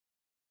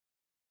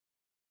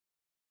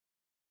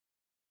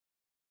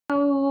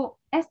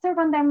Esther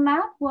van der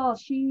Knaap, well,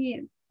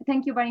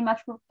 thank you very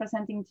much for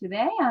presenting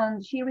today.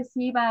 And she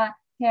received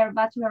her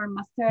bachelor and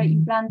master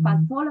in plant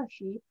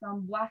pathology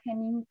from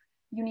Wageningen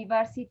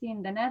University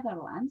in the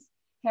Netherlands,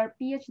 her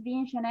PhD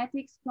in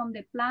genetics from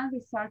the Plant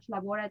Research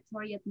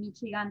Laboratory at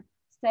Michigan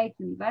State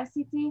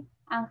University,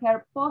 and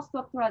her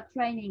postdoctoral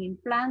training in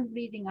plant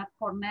breeding at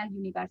Cornell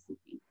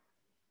University.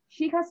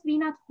 She has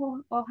been at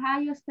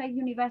Ohio State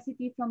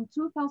University from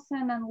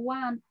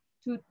 2001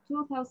 to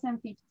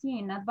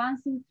 2015,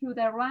 advancing through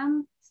the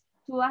ranks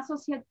to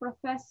associate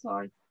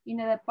professor in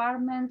the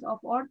Department of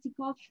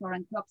Horticulture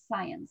and Crop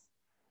Science.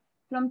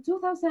 From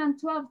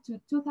 2012 to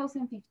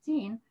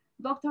 2015,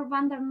 Dr.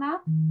 van der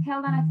Knaap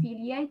held an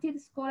affiliated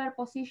scholar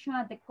position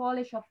at the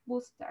College of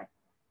Worcester.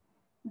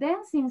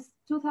 Then since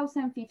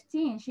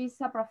 2015,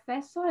 she's a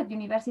professor at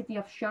University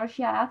of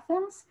Georgia,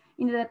 Athens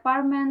in the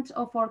Department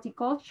of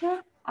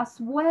Horticulture, as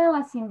well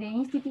as in the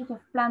Institute of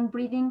Plant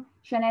Breeding,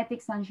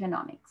 Genetics and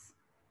Genomics.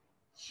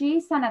 She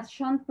is an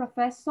adjunct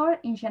professor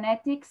in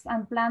genetics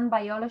and plant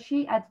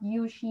biology at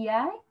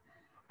UGI,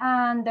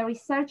 and the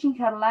research in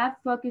her lab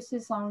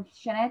focuses on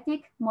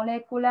genetic,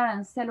 molecular,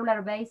 and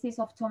cellular basis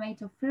of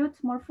tomato fruit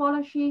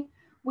morphology,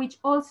 which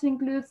also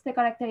includes the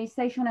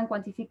characterization and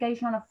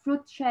quantification of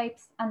fruit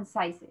shapes and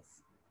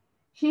sizes.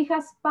 She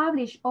has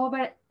published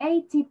over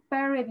 80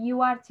 peer-reviewed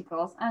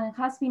articles and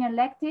has been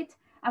elected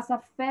as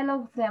a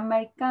fellow of the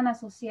American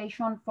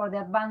Association for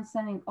the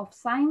Advancement of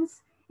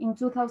Science in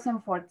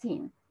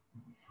 2014.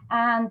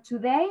 And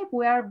today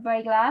we are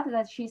very glad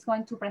that she's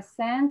going to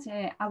present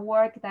a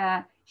work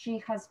that she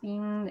has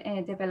been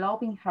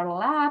developing in her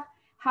lab,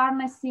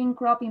 harnessing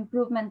crop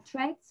improvement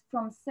traits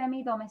from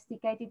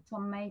semi-domesticated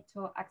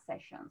tomato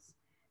accessions.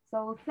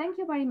 So thank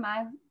you very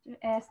much,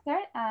 Esther.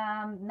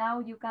 Now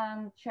you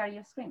can share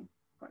your screen,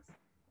 of course.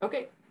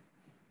 Okay.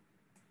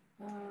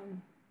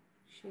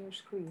 Share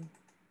screen.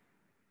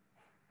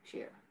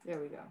 Share, there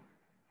we go.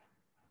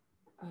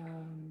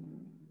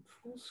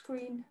 Full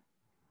screen.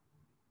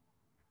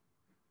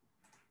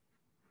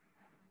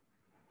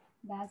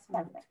 That's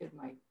perfect. Let's get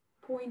my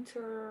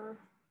pointer.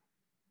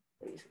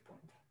 Where is the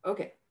pointer?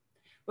 Okay.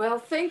 Well,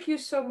 thank you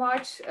so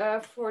much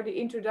for the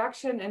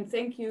introduction, and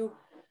thank you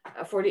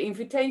for the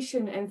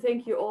invitation, and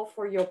thank you all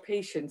for your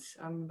patience.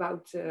 I'm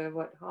about,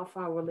 half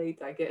hour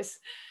late, I guess.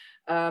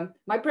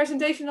 My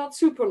presentation not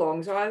super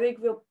long, so I think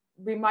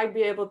we might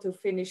be able to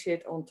finish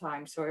it on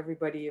time. So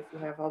everybody, if you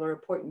have other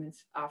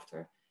appointments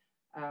after,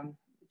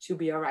 it should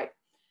be all right.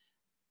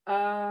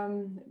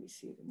 Let me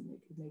see, let me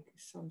make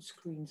some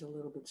screens a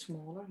little bit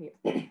smaller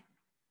here.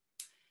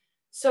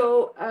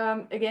 So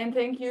again,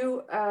 thank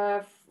you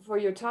for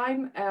your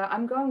time.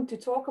 I'm going to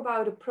talk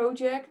about a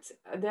project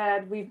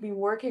that we've been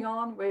working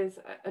on with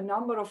a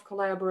number of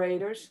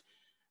collaborators.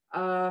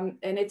 And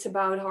it's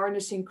about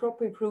harnessing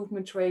crop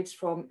improvement traits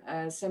from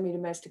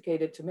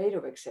semi-domesticated tomato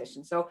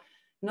accession. So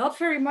not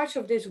very much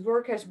of this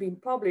work has been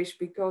published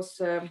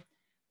because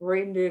we're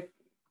in the,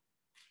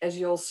 as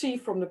you'll see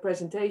from the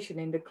presentation,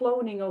 in the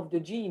cloning of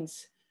the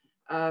genes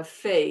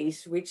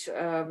phase, which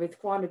with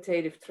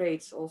quantitative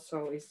traits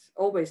also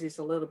always is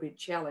a little bit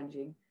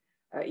challenging,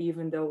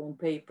 even though on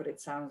paper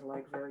it sounds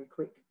like very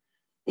quick.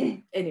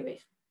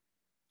 Anyways,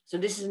 so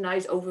this is a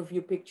nice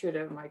overview picture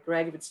that my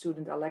graduate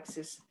student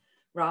Alexis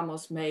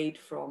Ramos made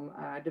from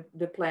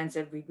the plants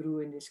that we grew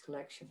in this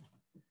collection.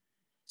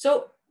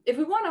 So if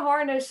we want to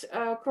harness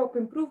crop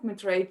improvement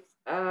trait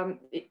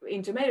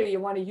in tomato, you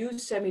want to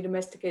use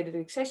semi-domesticated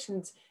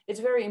accessions. It's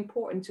very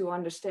important to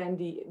understand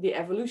the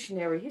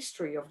evolutionary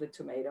history of the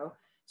tomato.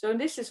 So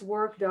this is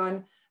work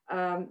done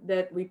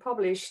that we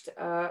published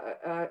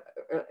a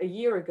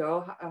year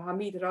ago,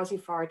 Hamid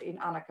Razifard in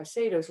Anna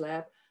Casedo's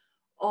lab,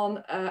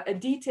 on a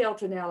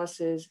detailed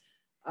analysis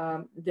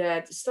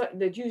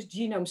that used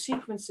genome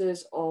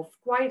sequences of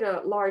quite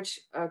a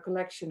large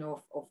collection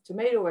of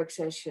tomato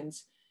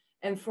accessions.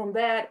 And from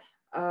that,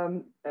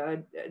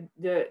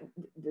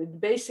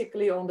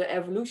 basically on the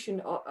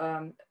evolution,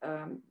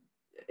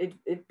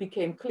 it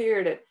became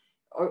clear that,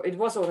 or it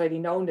was already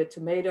known that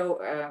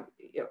tomato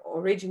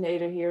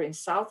originated here in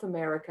South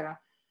America.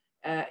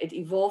 It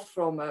evolved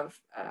from a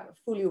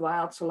fully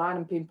wild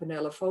Solanum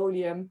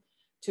pimpinellifolium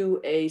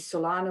to a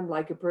Solanum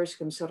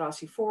lycopersicum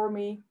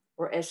cerasiforme,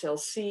 or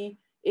SLC,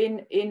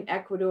 in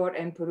Ecuador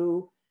and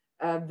Peru.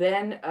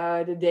 Then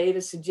the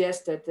data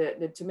suggests that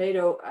the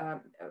tomato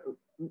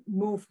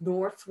moved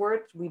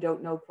northward, we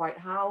don't know quite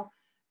how,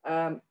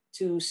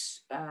 to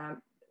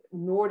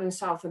northern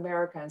South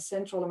America and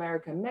Central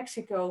America and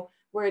Mexico,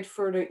 where it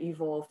further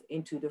evolved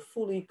into the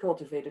fully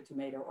cultivated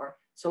tomato, or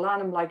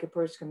Solanum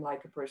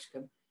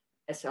lycopersicum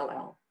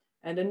SLL.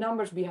 And the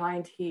numbers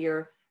behind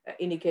here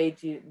indicate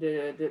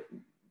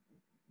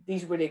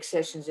these were the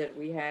accessions that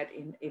we had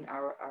in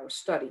our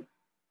study.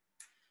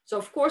 So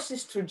of course,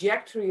 this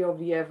trajectory of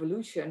the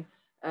evolution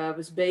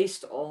was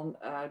based on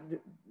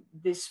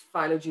this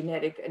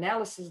phylogenetic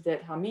analysis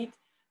that Hamid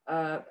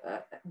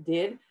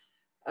did.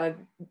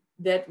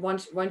 That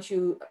once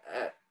you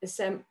have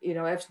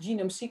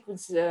genome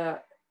sequence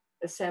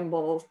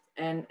assembled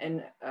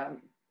and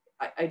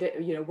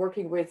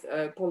working with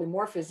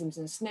polymorphisms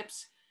and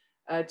SNPs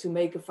to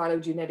make a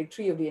phylogenetic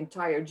tree of the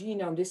entire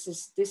genome. This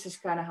is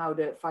kind of how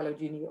the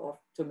phylogeny of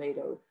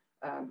tomato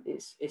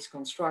is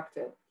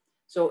constructed.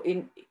 So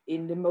in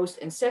the most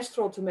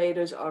ancestral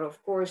tomatoes are,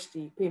 of course,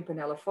 the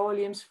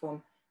pimpinellifoliums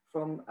from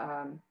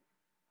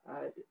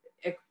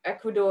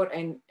Ecuador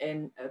and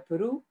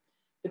Peru.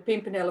 The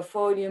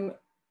pimpinellifolium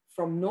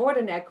from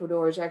northern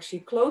Ecuador is actually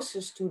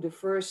closest to the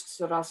first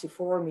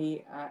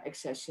Serraciforme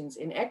accessions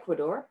in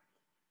Ecuador.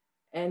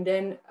 And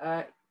then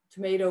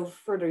tomato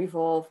further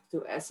evolved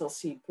to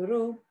SLC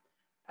Peru,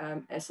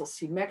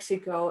 SLC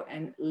Mexico,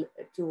 and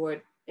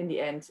toward, in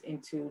the end,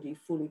 into the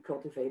fully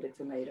cultivated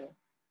tomato.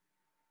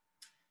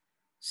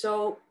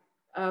 So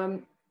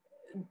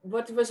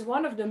what was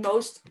one of the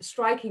most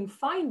striking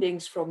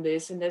findings from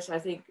this, and this I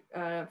think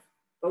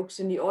folks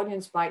in the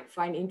audience might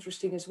find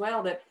interesting as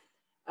well, that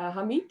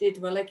Hamid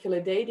did molecular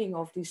dating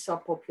of these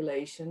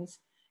subpopulations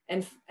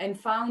and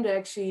found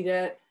actually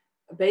that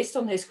based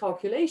on his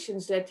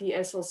calculations that the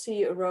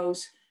SLC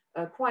arose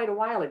quite a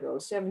while ago,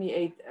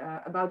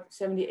 about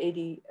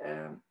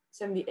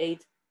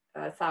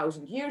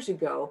 78,000 years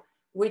ago,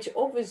 which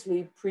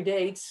obviously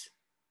predates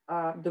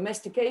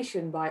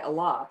domestication by a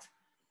lot.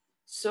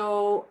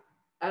 So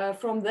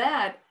from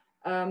that,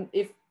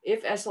 if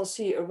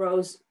SLC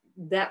arose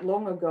that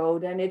long ago,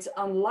 then it's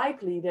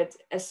unlikely that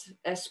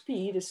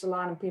SP, the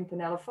Solanum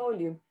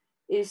pimpinellifolium,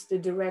 is the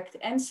direct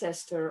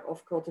ancestor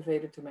of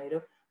cultivated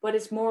tomato, but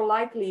it's more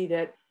likely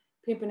that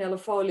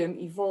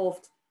pimpinellifolium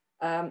evolved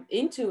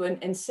into an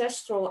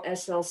ancestral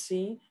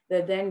SLC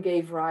that then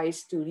gave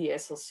rise to the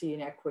SLC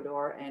in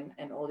Ecuador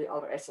and all the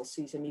other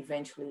SLCs and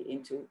eventually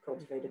into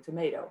cultivated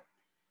tomato.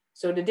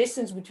 So the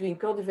distance between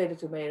cultivated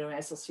tomato and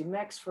SLC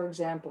Max, for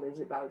example, is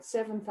about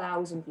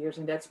 7,000 years,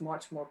 and that's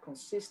much more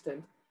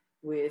consistent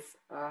with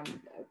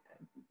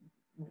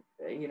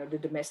the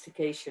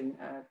domestication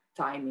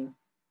timing.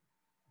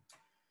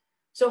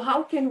 So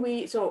how can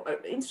we,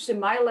 interest in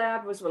my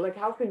lab was, well, like,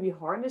 how can we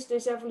harness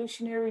this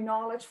evolutionary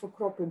knowledge for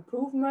crop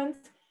improvement?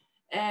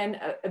 And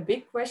a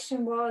big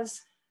question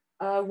was,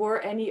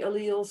 were any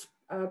alleles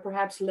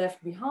perhaps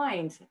left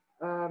behind?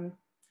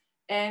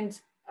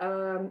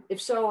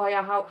 If so,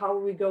 how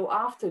we go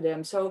after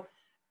them? So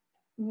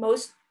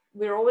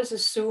we're always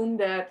assumed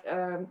that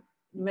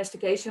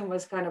domestication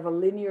was kind of a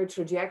linear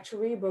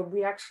trajectory, but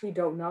we actually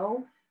don't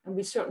know. And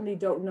we certainly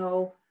don't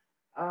know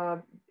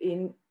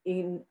in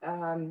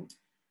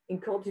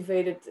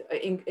cultivated,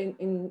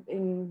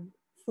 in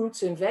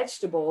fruits and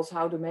vegetables,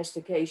 how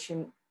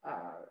domestication,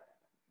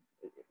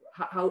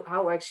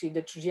 how actually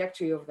the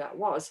trajectory of that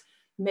was.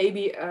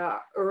 Maybe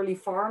early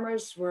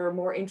farmers were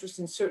more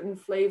interested in certain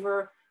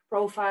flavor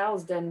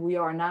profiles than we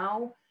are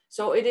now.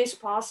 So it is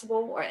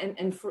possible,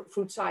 and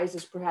fruit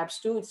sizes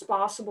perhaps too, it's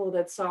possible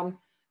that some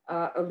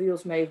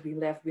alleles may have been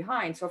left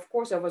behind. So of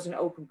course that was an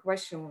open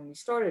question when we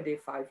started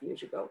it 5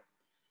 years ago.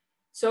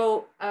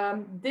 So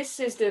this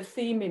is the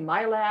theme in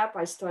my lab.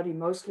 I study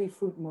mostly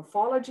fruit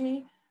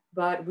morphology,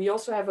 but we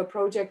also have a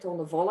project on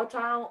the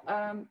volatile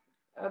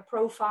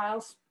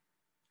profiles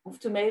of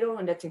tomato,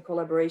 and that's in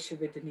collaboration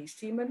with Denise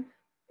Thiemann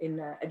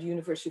at the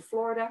University of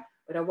Florida,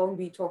 but I won't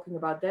be talking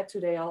about that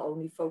today. I'll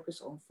only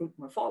focus on fruit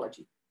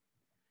morphology.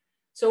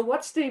 So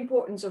what's the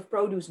importance of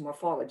produce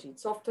morphology?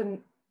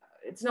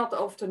 It's not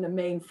often the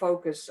main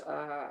focus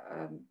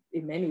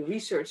in many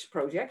research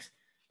projects,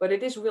 but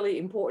it is really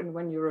important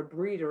when you're a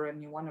breeder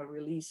and you want to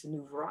release a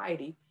new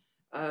variety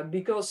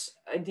because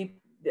the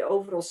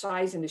overall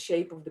size and the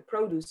shape of the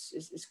produce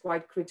is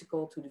quite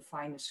critical to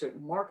define a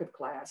certain market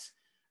class.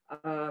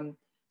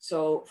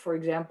 So for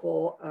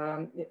example,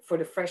 for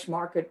the fresh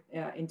market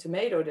in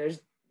tomato,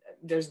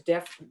 there's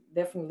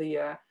definitely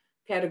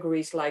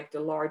categories like the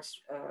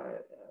large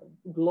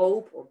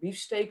globe or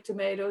beefsteak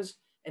tomatoes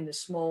and the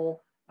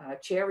small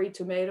cherry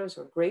tomatoes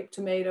or grape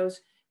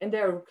tomatoes, and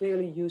they're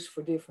clearly used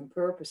for different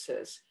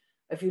purposes.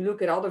 If you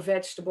look at other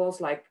vegetables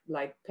like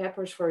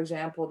peppers, for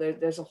example,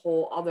 there's a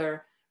whole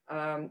other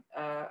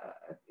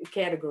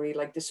category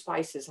like the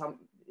spices.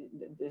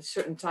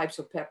 Certain types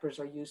of peppers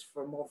are used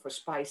more for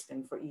spice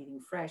than for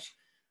eating fresh,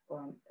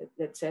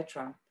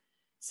 etc.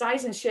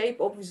 Size and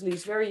shape obviously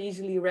is very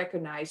easily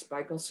recognized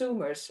by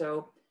consumers.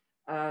 So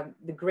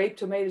the grape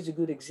tomato is a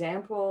good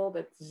example.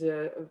 That is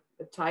a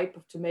type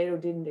of tomato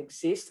didn't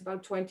exist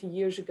about 20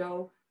 years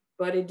ago,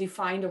 but it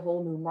defined a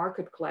whole new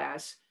market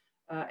class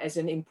as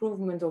an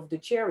improvement of the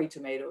cherry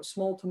tomato,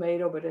 small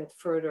tomato, but it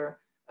further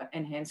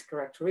enhanced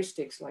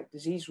characteristics like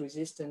disease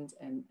resistance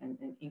and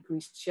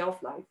increased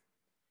shelf life.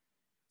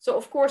 So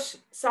of course,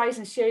 size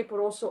and shape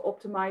are also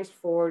optimized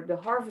for the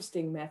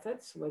harvesting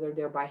methods, whether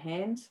they're by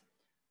hand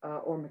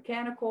or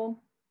mechanical.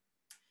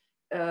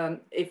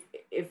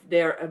 If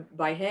they're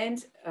by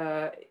hand,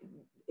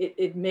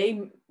 it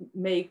may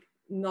make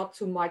not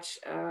too much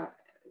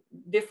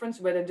difference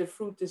whether the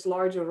fruit is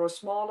larger or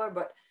smaller,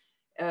 but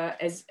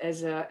as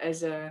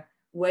a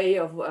way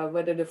of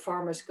whether the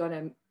farmer is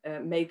going to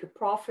make a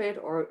profit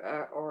or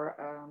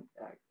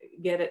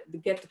get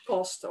the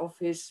cost of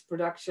his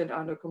production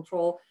under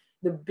control,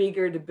 the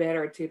bigger the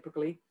better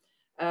typically.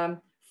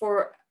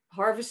 for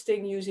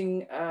harvesting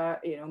using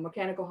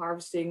mechanical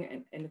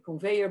harvesting and the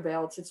conveyor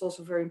belts, it's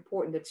also very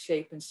important that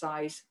shape and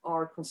size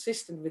are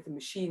consistent with the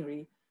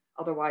machinery.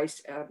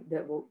 Otherwise,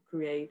 that will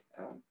create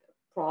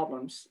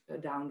problems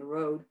down the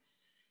road.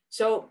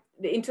 So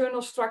the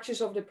internal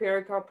structures of the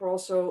pericarp are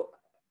also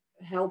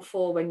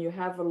helpful. When you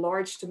have a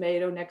large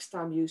tomato, next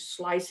time you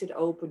slice it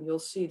open, you'll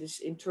see these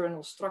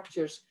internal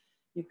structures.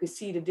 You can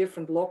see the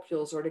different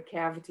locules or the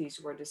cavities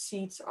where the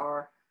seeds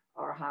are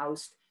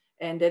housed.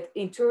 And that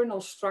internal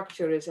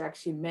structure is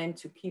actually meant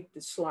to keep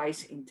the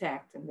slice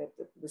intact and that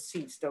the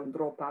seeds don't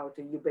drop out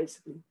and you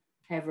basically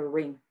have a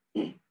ring.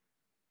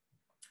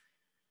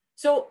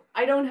 So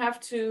I don't have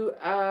to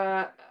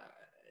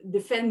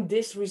defend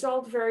this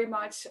result very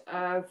much.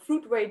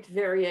 Fruit weight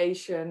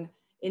variation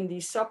in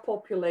these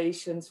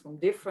subpopulations from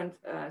different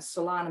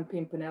Solanum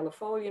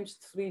pimpinellifoliums,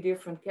 3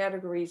 different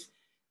categories,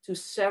 to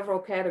several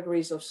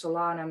categories of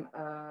Solanum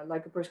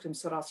Lycopriscum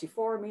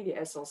cerasiforme, the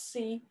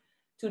SLC,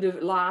 to the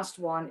last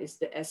one is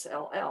the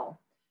SLL.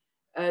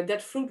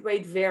 That fruit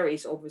weight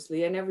varies,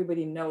 obviously, and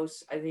everybody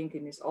knows, I think,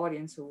 in this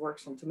audience who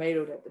works on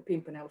tomato, that the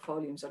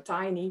pimpinellifoliums are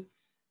tiny.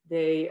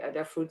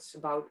 Their fruit's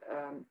about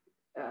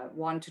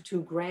 1 to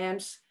 2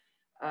 grams.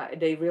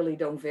 They really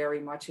don't vary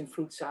much in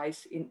fruit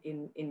size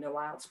in the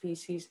wild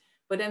species,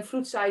 but then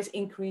fruit size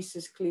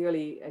increases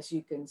clearly, as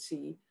you can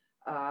see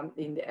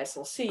in the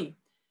SLC.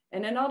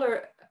 And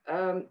another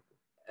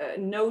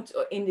note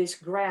in this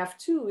graph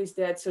too is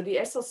that, so the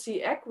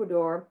SLC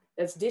Ecuador,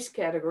 that's this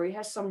category,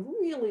 has some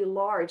really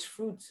large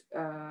fruit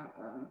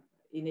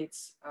in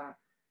its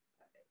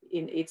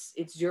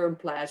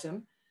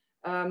germplasm.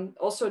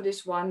 Also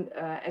this one,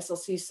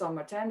 SLC San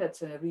Martin,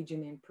 that's a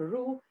region in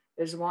Peru.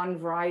 There's one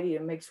variety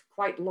that makes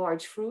quite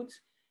large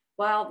fruit,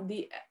 while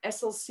the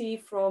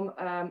SLC from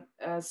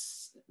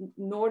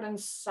Northern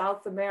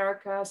South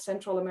America,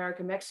 Central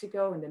America,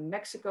 Mexico, and the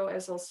Mexico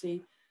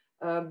SLC,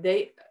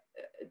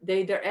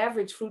 their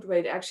average fruit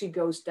weight actually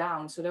goes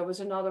down. So there was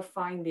another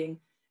finding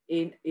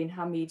in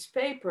Hamid's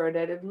paper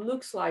that it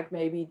looks like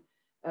maybe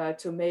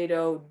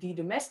tomato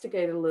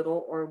de-domesticated a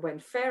little or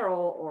went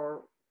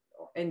feral,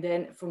 and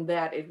then from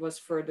that it was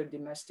further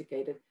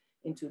domesticated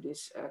into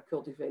this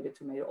cultivated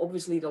tomato.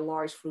 Obviously the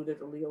large fruited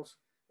alleles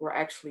were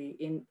actually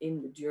in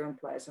the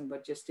germplasm,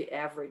 but just the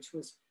average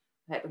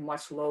had a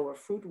much lower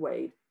fruit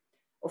weight.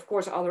 Of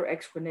course, other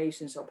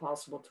explanations are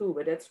possible too,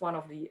 but that's one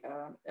of the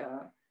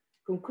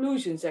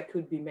conclusions that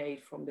could be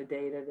made from the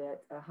data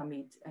that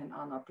Hamid and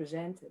Anna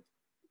presented.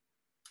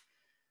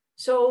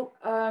 So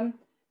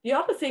the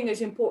other thing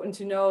is important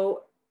to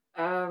know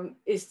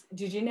is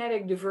the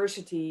genetic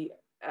diversity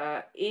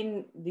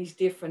in these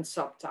different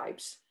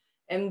subtypes.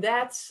 And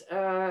that's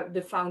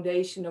the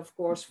foundation, of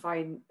course,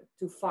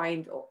 to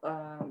find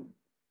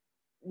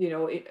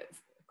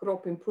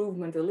crop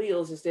improvement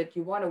alleles, is that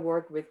you want to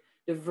work with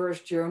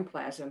diverse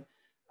germplasm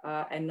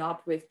and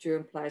not with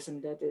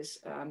germplasm that is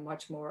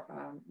much more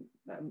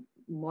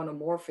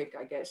monomorphic,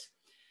 I guess.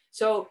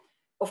 So,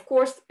 of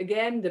course,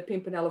 again, the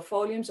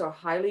pimpinellifoliums are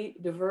highly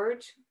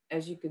diverged.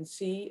 As you can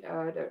see,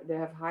 they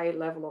have high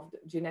level of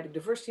genetic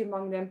diversity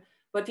among them.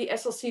 But the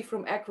SLC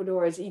from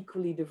Ecuador is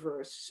equally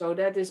diverse. So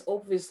that is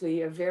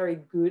obviously a very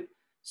good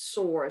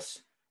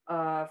source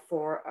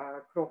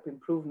for crop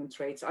improvement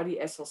traits, are the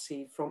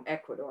SLC from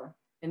Ecuador.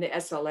 And the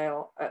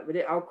SLL,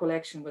 our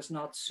collection was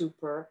not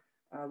super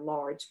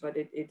large, but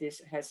it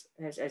has,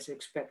 as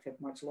expected,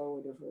 much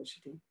lower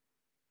diversity.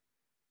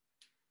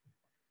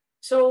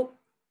 So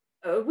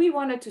we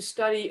wanted to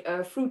study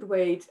fruit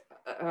weight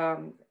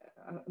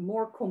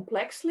more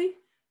complexly.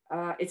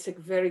 It's a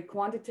very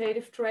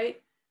quantitative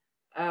trait.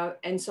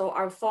 And so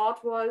our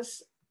thought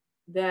was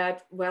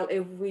that, well,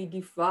 if we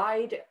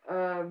divide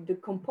the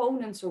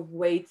components of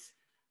weight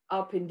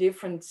up in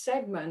different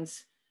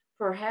segments,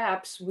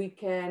 perhaps we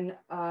can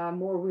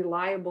more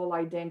reliably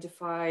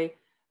identify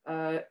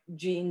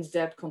genes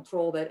that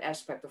control that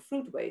aspect of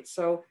fruit weight.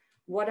 So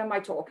what am I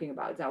talking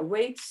about? Now,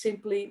 weight,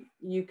 simply,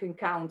 you can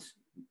count,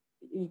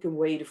 you can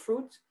weigh the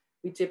fruit.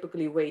 We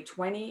typically weigh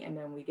 20, and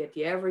then we get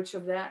the average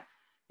of that.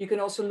 You can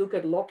also look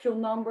at locule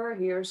number.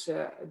 Here's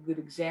a good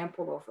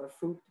example of a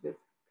fruit with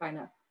kind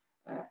of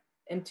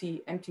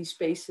empty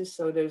spaces.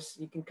 So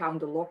you can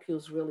count the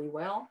locules really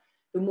well.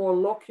 The more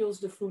locules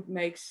the fruit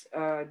makes,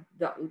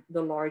 the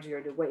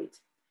larger the weight.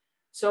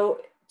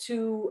 So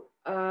to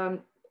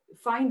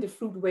find the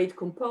fruit weight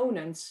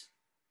components,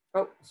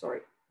 what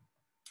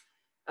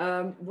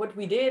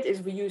we did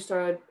is we used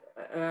a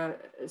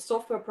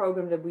software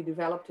program that we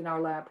developed in our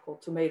lab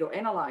called Tomato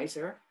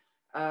Analyzer.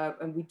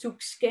 And we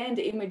scanned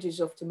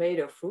images of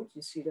tomato fruit.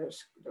 You see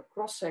there's the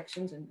cross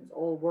sections, and it's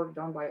all work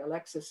done by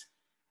Alexis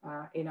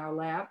in our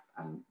lab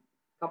a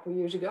couple of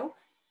years ago.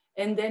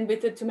 And then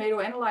with the Tomato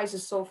Analyzer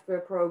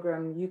software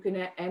program, you can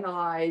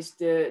analyze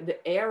the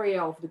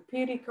area of the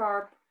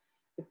pericarp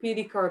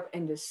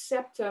and the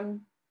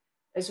septum,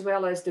 as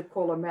well as the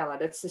columella.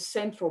 That's the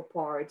central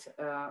part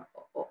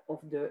of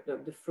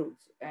the fruit,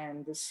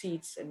 and the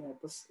seeds and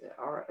apples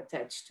are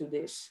attached to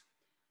this.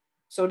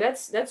 So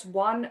that's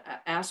one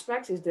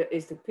aspect, is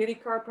the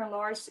pericarp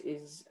enlarged,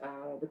 is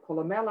the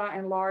columella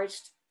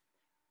enlarged.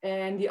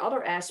 And the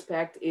other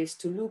aspect is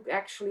to look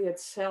actually at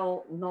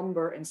cell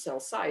number and cell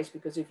size,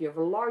 because if you have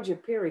a larger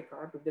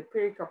pericarp, if the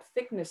pericarp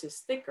thickness is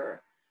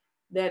thicker,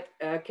 that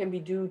can be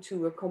due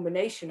to a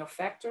combination of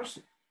factors.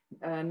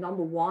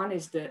 Number one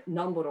is the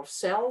number of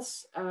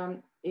cells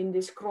in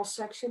this cross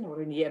section,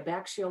 or in the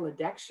abaxial,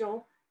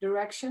 adaxial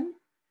direction.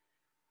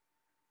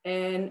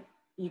 And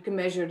you can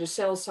measure the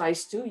cell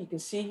size too. You can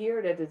see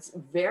here that it's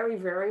very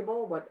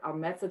variable, but our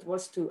method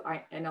was to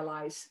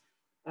analyze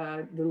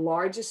the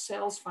largest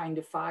cells, find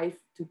the 5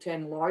 to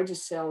 10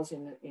 largest cells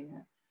in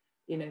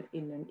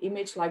an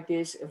image like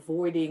this,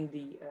 avoiding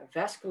the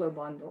vascular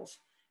bundles,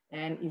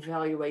 and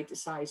evaluate the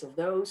size of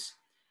those.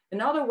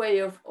 Another way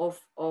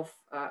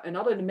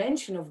another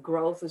dimension of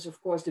growth is, of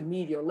course, the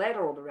medial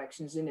lateral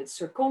directions in its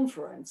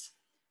circumference.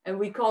 And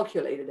we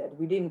calculated that.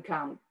 We didn't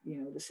count,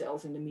 the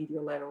cells in the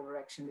medial lateral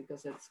direction,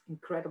 because it's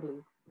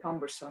incredibly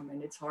cumbersome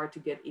and it's hard to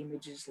get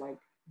images like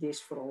this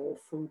for a whole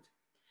fruit.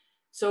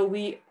 So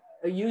we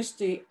used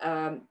the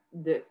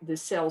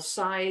cell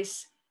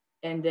size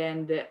and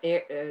then the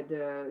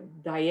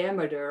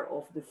diameter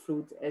of the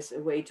fruit as a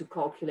way to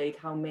calculate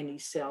how many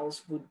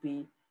cells would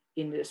be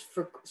in this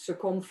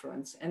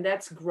circumference. And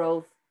that's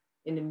growth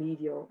in the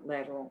medial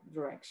lateral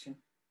direction.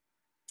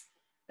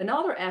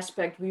 Another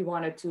aspect we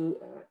wanted to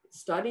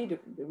study,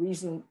 the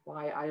reason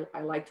why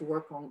I like to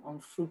work on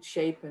fruit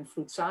shape and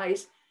fruit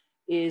size,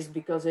 is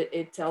because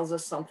it tells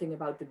us something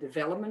about the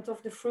development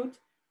of the fruit.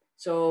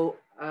 So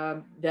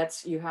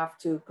you have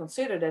to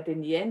consider that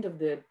in the end of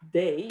the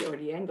day, or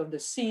the end of the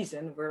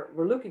season, we're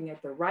looking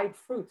at the ripe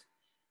fruit.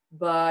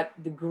 But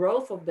the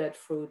growth of that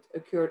fruit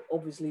occurred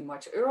obviously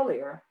much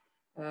earlier,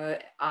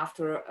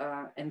 after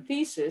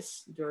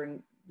anthesis,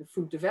 during the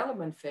fruit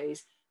development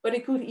phase. But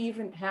it could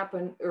even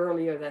happen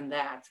earlier than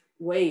that,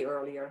 way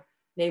earlier,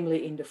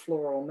 namely in the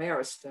floral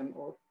meristem,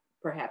 or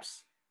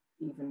perhaps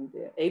even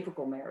the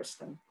apical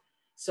meristem.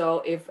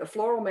 So if a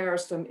floral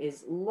meristem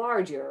is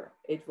larger,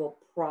 it will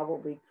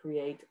probably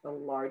create a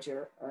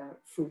larger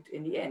fruit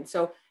in the end.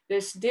 So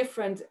there's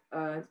different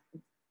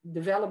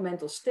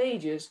developmental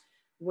stages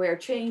where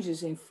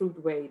changes in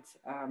fruit weight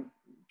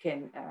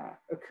can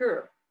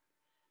occur.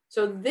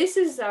 So this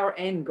is our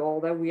end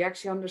goal, that we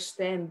actually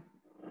understand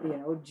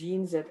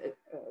genes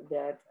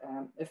that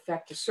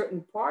affect a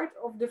certain part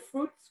of the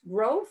fruit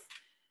growth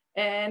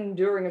and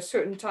during a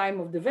certain time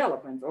of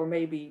development, or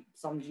maybe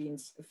some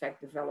genes affect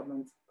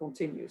development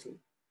continuously.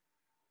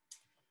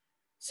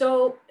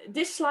 So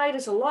this slide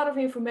is a lot of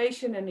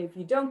information, and if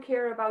you don't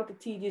care about the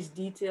tedious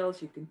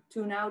details, you can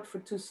tune out for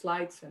 2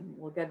 slides, and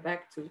we'll get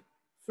back to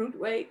fruit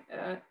weight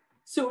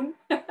soon.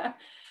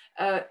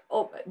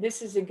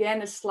 This is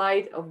again a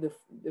slide of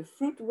the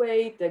fruit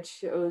weight that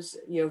shows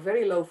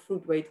very low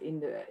fruit weight in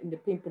the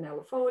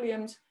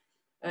pimpinellifoliums,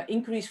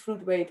 increased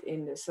fruit weight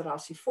in the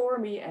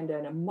Ceraciformi, and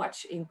then a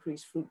much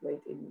increased fruit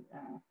weight in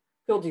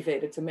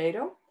cultivated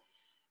tomato.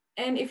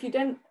 And if you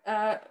then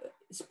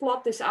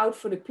plot this out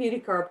for the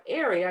pericarp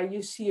area,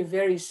 you see a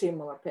very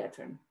similar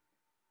pattern.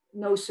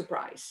 No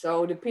surprise.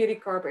 So the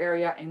pericarp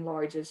area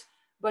enlarges,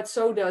 but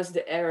so does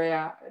the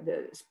area,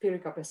 the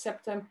pericarp and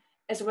septum,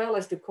 as well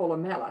as the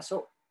columella.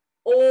 So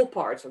all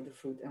parts of the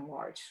fruit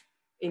enlarge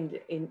in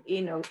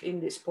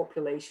this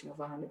population of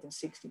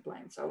 160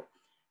 plants. So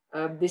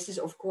this is,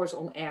 of course,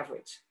 on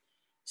average.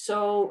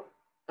 So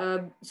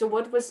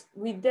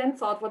we then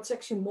thought what's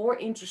actually more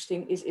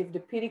interesting is if the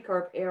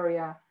pericarp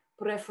area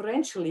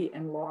preferentially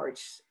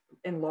enlarges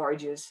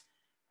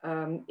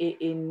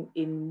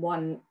in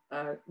one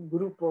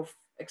group of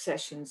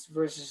accessions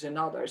versus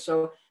another.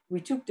 So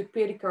we took the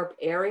pericarp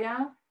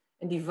area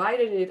and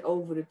divided it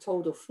over the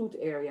total fruit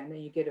area, and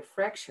then you get a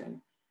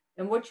fraction.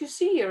 And what you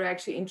see here,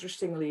 actually,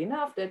 interestingly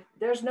enough, that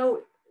there's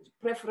no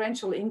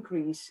preferential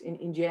increase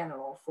in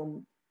general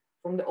from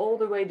all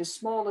the way the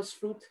smallest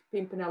fruit,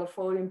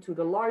 pimpinellifolium, to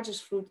the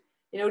largest fruit.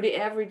 The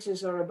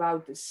averages are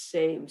about the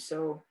same.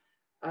 So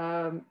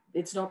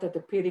it's not that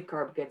the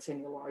pericarp gets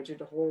any larger,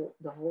 the whole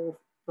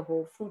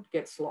fruit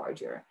gets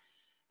larger.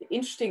 The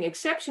interesting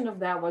exception of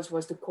that was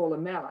the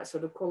columella. So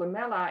the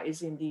columella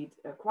is indeed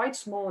quite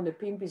small in the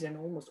pimpis and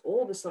almost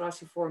all the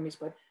Ceraciformis,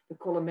 but the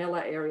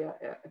columella area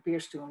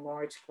appears to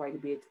enlarge quite a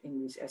bit in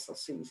these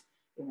SLCs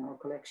in our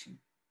collection.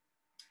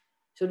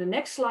 So the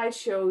next slide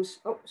shows,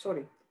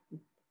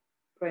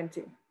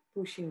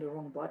 pushing the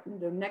wrong button.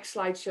 The next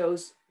slide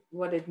shows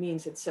what it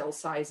means at cell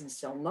size and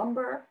cell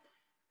number.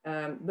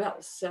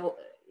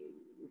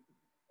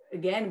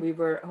 Again, we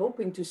were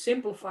hoping to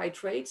simplify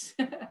traits.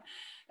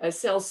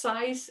 Cell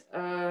size,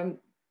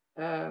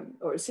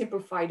 or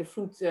simplify the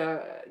fruit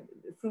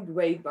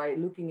weight by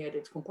looking at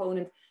its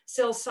component.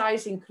 Cell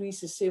size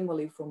increases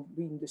similarly from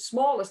being the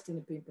smallest in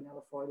the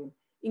pimpinellifolium,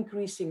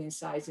 increasing in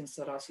size in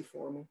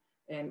Ceraciformi,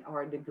 and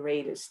are the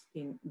greatest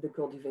in the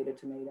cultivated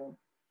tomato.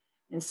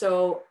 And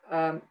so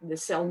the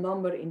cell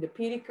number in the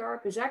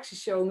pericarp is actually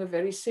showing a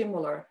very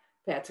similar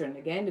pattern.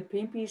 Again, the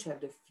pimpis have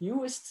the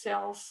fewest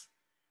cells,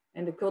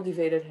 and the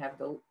cultivated have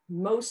the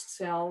most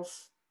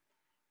cells.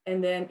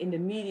 And then in the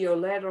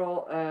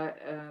mediolateral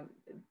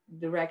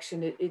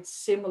direction, it's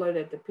similar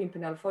that the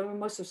pimpinelliforme,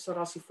 most of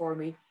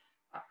Cerasiforme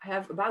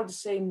have about the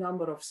same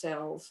number of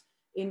cells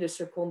in the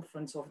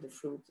circumference of the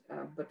fruit,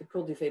 but the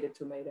cultivated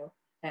tomato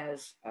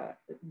has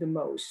the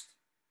most.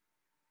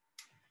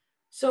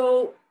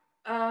 So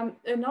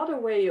another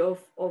way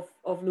of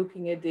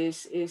looking at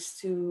this is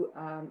to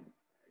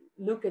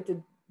look at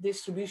the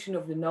distribution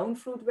of the known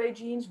fruit weight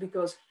genes,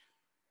 because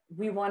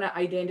we want to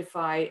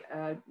identify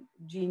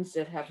genes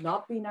that have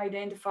not been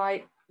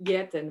identified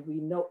yet, and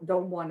we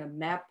don't want to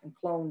map and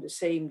clone the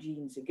same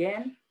genes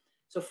again.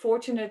 So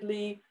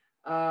fortunately,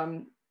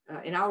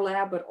 in our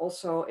lab, but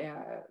also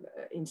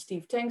in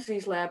Steve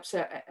Tangsley's labs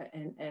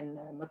and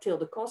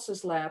Mathilde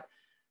Costa's lab,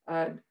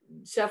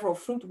 several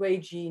fruit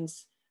weight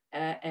genes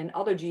and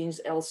other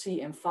genes,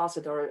 LC and FAS,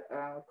 that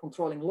are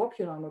controlling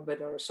loci number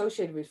but are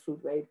associated with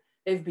fruit weight,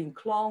 they've been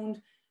cloned.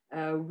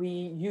 We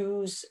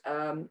use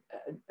the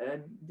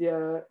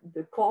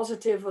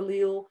causative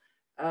allele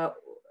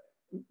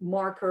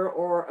marker,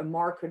 or a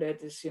marker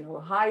that is, you know,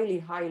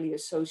 highly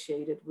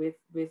associated with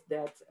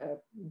that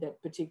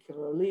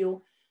particular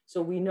allele.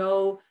 So we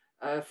know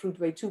fruit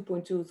weight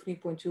 2.2,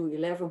 3.2,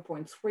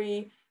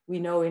 11.3. We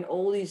know in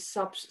all these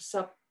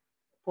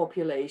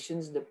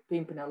subpopulations, the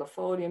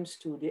pimpinellifoliums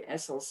to the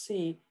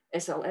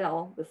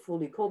SLL, the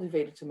fully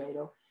cultivated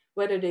tomato,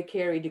 whether they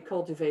carry the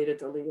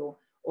cultivated allele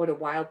or the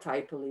wild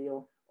type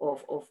allele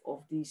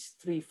of these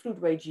 3 fruit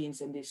weight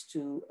genes and these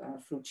 2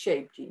 fruit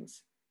shape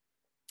genes.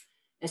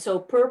 And so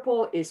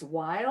purple is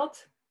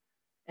wild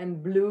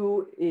and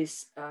blue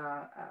is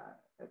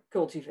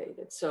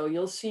cultivated. So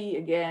you'll see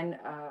again,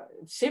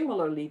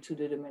 similarly to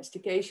the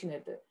domestication,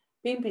 that the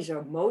pimpis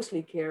are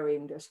mostly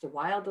carrying just the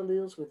wild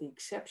alleles, with the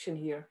exception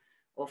here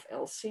of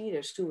LC.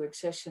 There's 2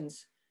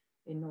 accessions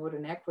in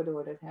northern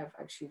Ecuador that have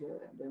actually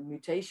the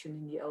mutation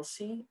in the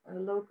LC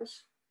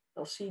locus,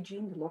 LC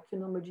gene, the loci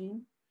number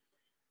gene.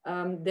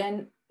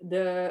 Then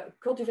the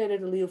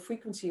cultivated allele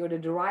frequency, or the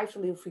derived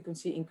allele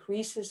frequency,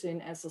 increases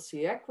in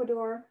SLC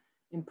Ecuador,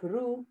 in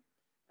Peru.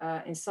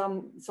 In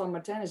San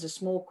Martin is a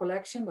small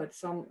collection, but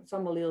some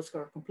alleles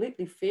are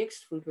completely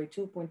fixed, fruit weight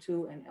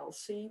 2.2 and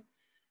LC.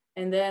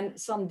 And then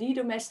some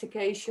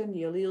de-domestication,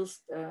 the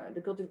alleles,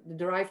 the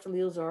derived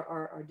alleles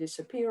are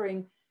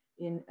disappearing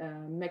in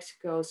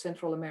Mexico,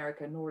 Central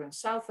America, North and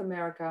South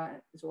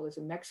America, as well as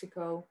in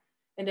Mexico.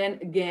 And then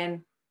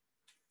again,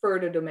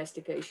 further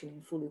domestication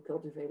in fully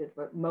cultivated,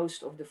 but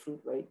most of the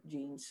fruit weight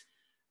genes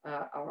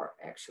are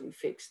actually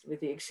fixed,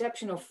 with the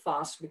exception of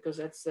FAS, because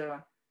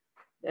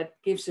that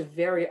gives a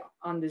very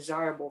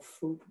undesirable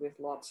fruit with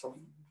lots of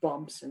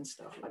bumps and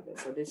stuff like that.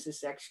 So this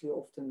is actually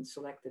often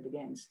selected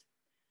against.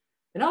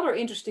 Another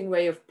interesting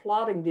way of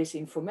plotting this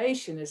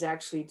information is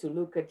actually to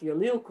look at the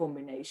allele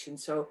combination.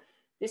 So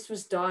this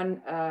was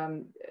done,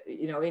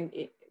 you know,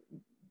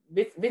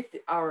 with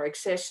our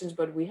accessions,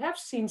 but we have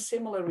seen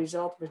similar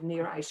results with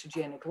near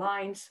isogenic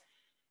lines,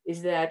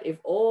 is that if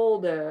all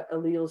the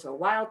alleles are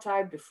wild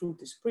type, the fruit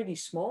is pretty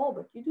small,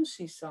 but you do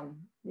see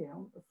some, you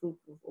know, a fruit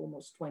of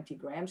almost 20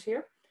 grams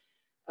here.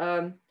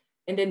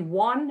 And then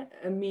 1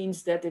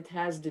 means that it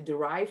has the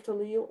derived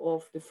allele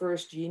of the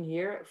first gene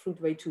here, fruit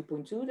weight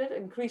 2.2, that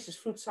increases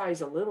fruit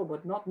size a little,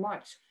 but not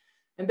much.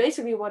 And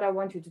basically what I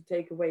want you to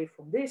take away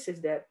from this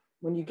is that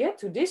when you get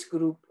to this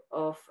group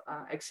of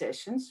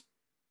accessions,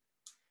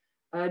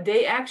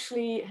 they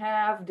actually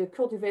have the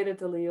cultivated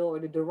allele or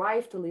the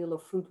derived allele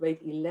of fruit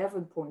weight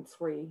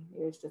 11.3.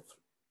 Here's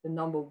the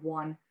number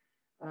 1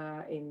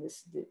 in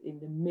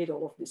the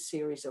middle of this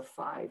series of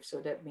 5.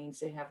 So that means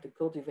they have the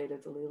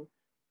cultivated allele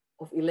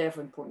of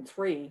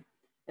 11.3.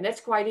 And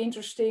that's quite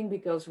interesting,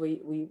 because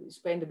we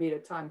spent a bit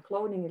of time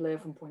cloning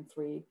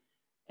 11.3,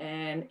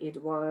 and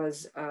it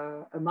was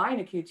a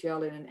minor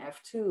QTL in an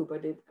F2,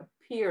 but it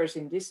appears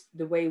in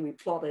the way we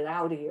plot it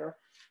out here,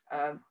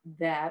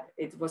 that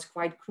it was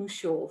quite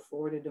crucial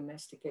for the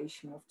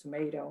domestication of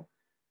tomato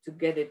to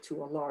get it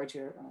to a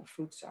larger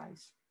fruit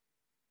size.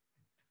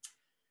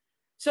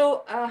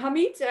 So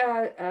Hamid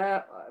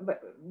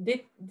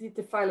did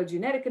the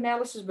phylogenetic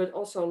analysis, but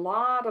also a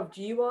lot of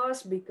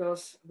GWAS,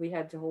 because we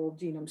had the whole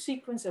genome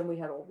sequence and we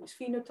had all this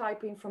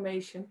phenotype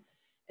information.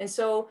 And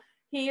so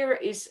here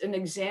is an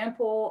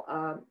example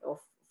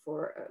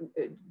for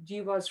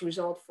GWAS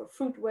result for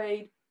fruit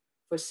weight,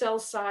 for cell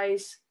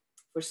size,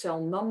 for cell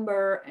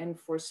number, and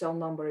for cell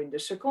number in the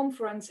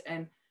circumference.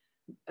 And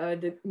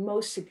the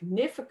most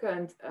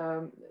significant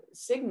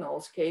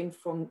signals came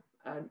from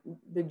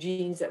the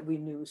genes that we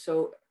knew.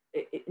 So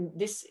in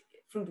this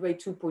fruit weight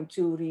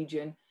 2.2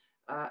 region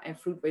and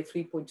fruit weight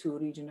 3.2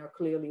 region are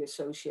clearly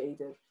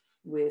associated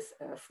with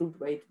fruit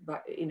weight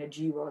in a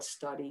GWAS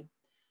study.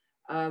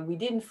 We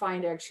didn't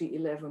find actually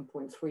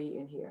 11.3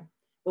 in here,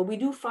 but we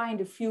do find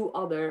a few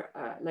other,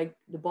 like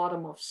the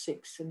bottom of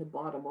 6 and the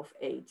bottom of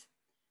 8,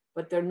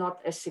 but they're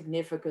not as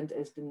significant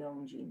as the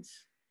known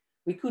genes.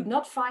 We could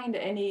not find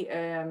any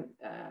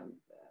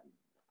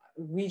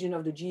region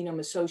of the genome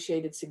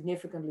associated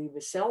significantly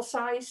with cell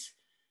size.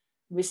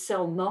 With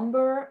cell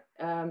number,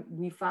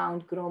 we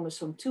found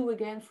chromosome 2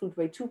 again, fruit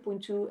weight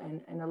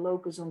 2.2, and a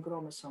locus on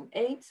chromosome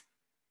 8.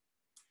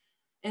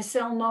 And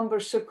cell number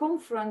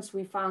circumference,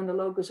 we found a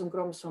locus on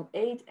chromosome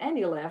 8 and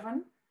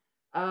 11.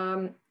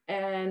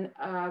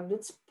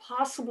 That's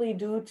possibly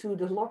due to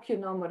the locule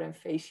number and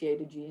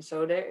fasciated genes.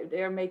 So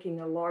they're making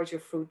a larger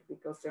fruit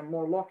because there are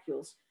more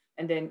locules.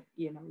 And then,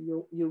 you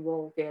know, you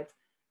will get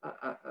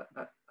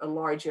a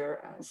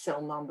larger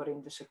cell number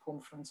in the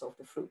circumference of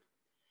the fruit.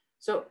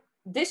 So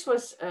this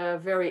was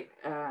very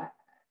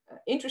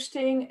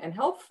interesting and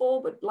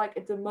helpful, but like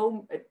at the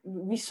moment,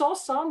 we saw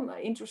some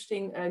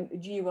interesting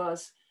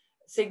GWAS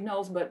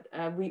signals, but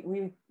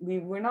we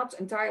were not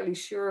entirely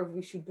sure if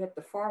we should bet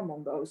the farm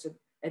on those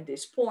at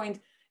this point.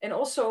 And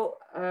also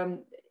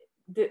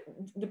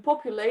the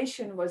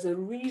population was a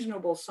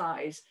reasonable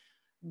size,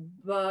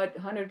 but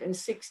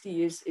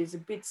 160 is a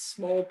bit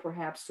small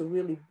perhaps to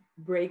really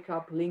break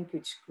up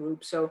linkage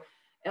groups. So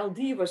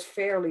LD was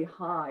fairly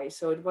high,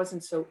 so it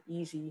wasn't so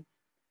easy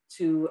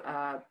to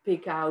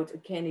pick out a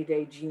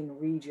candidate gene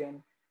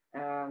region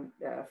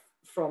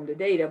from the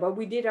data, but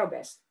we did our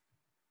best.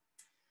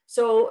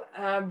 So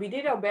we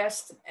did our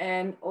best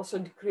and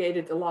also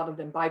created a lot of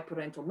them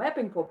biparental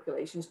mapping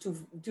populations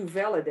to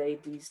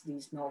validate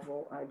these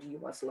novel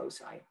GWAS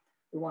loci,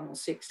 the one on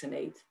 6 and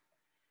 8.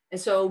 And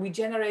so we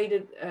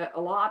generated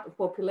a lot of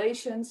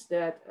populations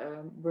that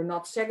were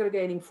not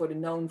segregating for the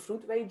known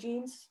fruit weight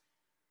genes.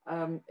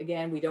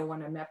 Again, we don't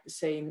want to map the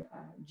same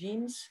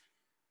genes.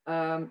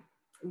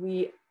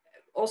 We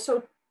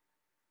also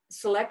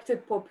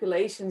selected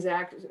populations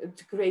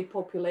to create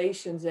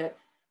populations that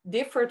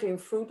differed in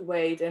fruit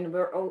weight and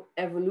were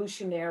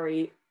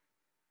evolutionary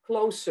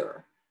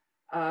closer.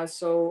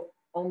 So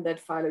on that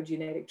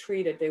phylogenetic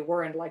tree, that they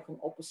weren't like on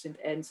opposite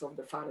ends of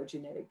the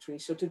phylogenetic tree.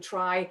 So to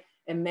try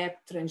and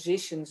map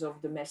transitions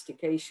of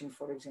domestication,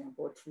 for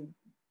example, or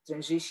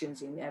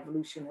transitions in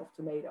evolution of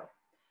tomato.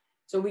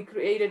 So we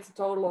created a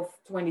total of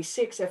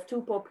 26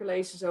 F2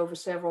 populations over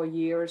several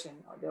years,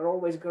 and they're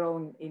always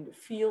growing in the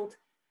field,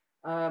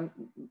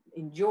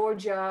 in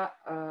Georgia,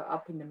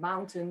 up in the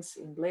mountains,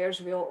 in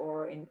Blairsville,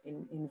 or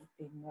in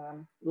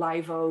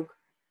Live Oak,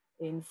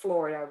 in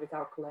Florida with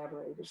our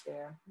collaborators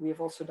there. We have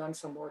also done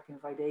some work in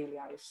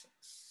Vidalia,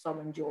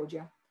 southern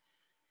Georgia.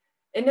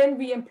 And then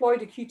we employed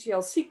the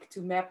QTL-seq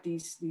to map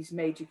these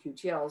major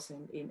QTLs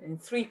in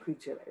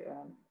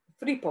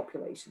three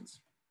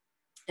populations.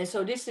 And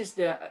so this is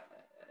the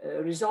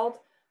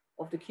result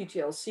of the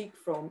QTL-seq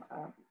from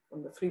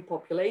the 3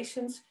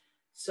 populations.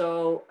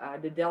 So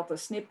the delta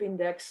SNP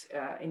index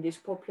in this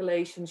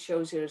population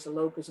shows there is a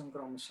locus on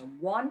chromosome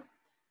 1.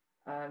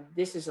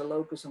 This is a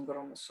locus on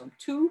chromosome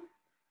 2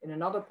 in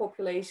another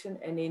population.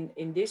 And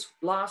in this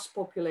last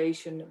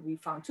population, we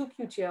found 2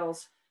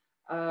 QTLs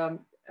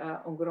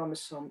on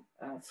chromosome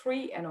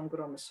 3 and on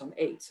chromosome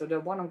 8. So the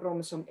one on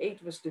chromosome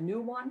 8 was the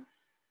new one,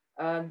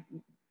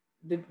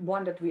 the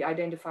one that we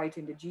identified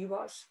in the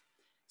GWAS.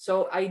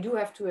 So I do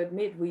have to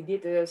admit, we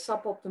did a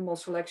suboptimal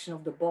selection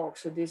of the bulk.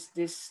 So this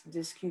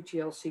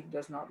QTL-seq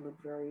does not look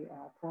very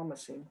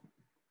promising.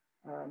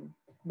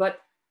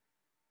 But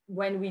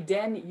when we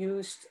then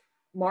used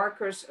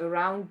markers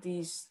around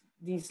these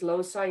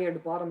loci at the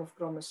bottom of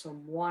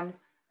chromosome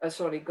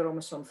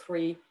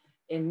 3,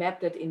 and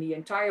mapped it in the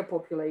entire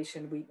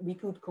population, we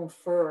could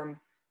confirm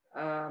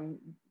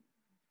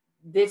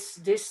this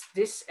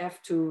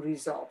F2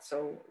 result.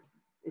 So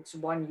it's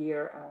 1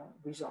 year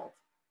result.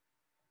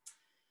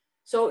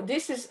 So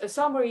this is a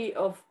summary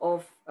of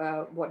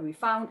what we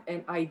found,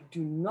 and I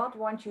do not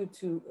want you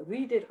to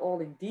read it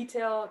all in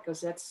detail because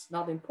that's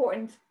not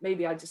important.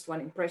 Maybe I just want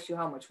to impress you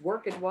how much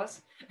work it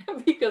was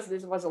because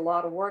this was a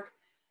lot of work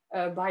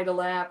by the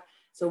lab.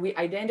 So we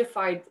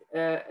identified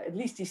at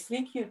least these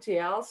 3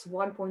 QTLs,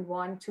 1.1,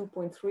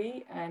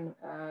 2.3, and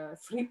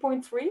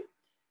 3.3.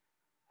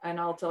 And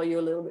I'll tell you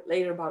a little bit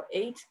later about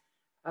 8.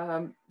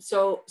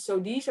 So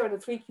these are the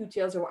 3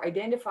 QTLs that were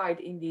identified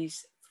in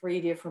these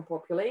 3 different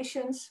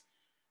populations.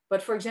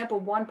 But for example,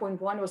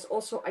 1.1 was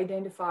also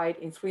identified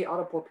in 3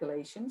 other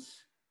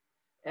populations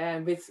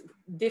and with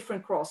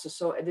different crosses.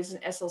 So this is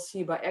an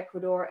SLC by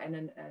Ecuador and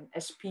an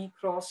SP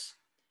cross.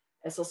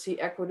 SLC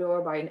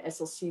Ecuador by an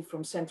SLC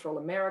from Central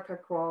America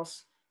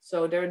cross.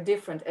 So there are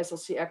different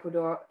SLC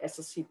Ecuador,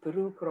 SLC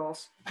Peru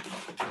cross.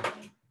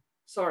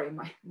 Sorry,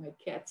 my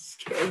cat's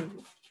scaring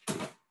me.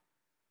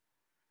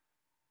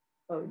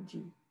 Oh,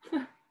 gee.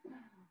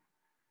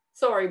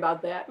 Sorry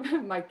about that.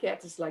 My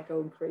cat is like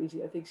going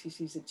crazy. I think she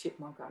sees a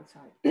chipmunk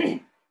outside.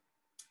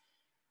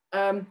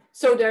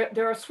 So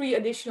there are 3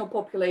 additional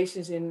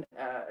populations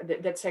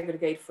that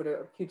segregate for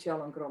the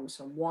QTL on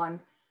chromosome 1.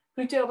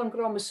 QTL on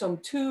chromosome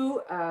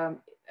 2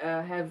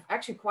 have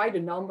actually quite a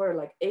number,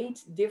 like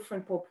 8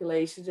 different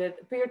populations that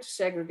appear to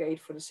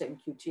segregate for the same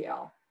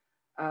QTL.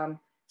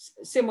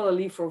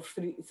 Similarly for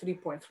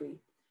 3.3.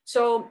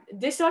 So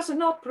this does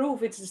not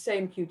prove it's the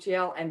same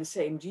QTL and the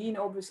same gene,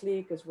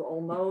 obviously, because we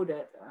all know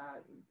that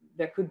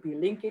there could be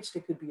linkage,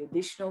 there could be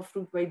additional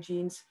fruit weight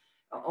genes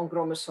on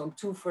chromosome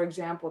 2, for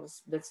example,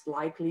 that's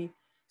likely.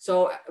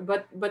 So,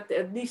 but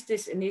at least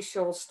this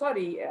initial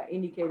study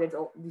indicated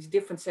all these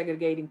different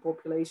segregating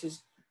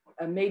populations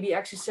may be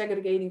actually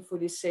segregating for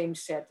the same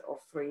set of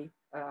 3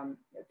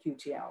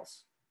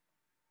 QTLs.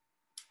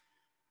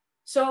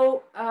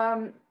 So,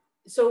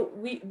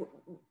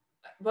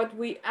 but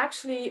we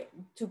actually,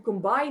 to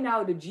combine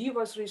now the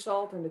GWAS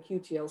result and the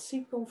QTL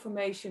seed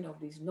conformation of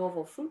these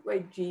novel fruit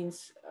weight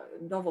genes,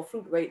 novel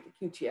fruit weight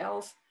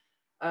QTLs,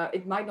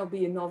 it might not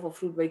be a novel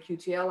fruit weight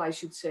QTL, I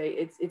should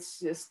say.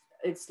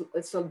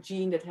 It's a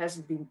gene that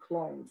hasn't been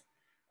cloned.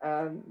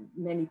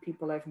 Many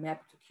people have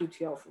mapped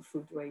QTL for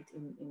fruit weight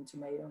in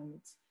tomato, and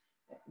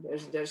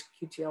there's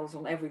QTLs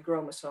on every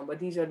chromosome, but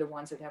these are the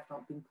ones that have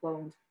not been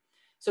cloned.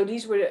 So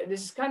this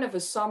is kind of a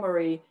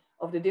summary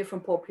of the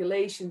different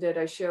populations that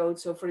I showed.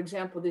 So for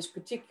example, this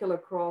particular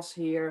cross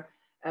here,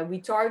 we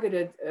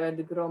targeted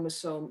the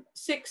chromosome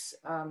 6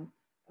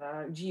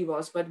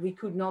 GWAS, but we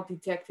could not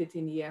detect it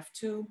in the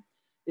F2.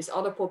 This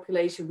other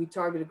population, we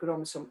targeted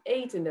chromosome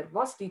 8 and that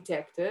was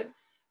detected.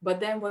 But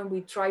then when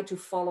we tried to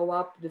follow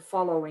up the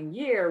following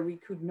year, we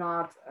could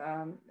not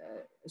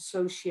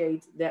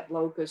associate that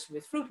locus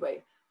with fruit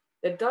weight.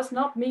 That does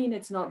not mean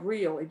it's not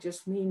real. It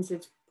just means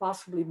it's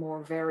possibly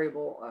more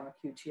variable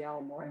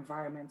QTL, more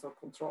environmental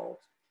controlled,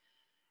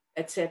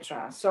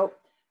 etc. So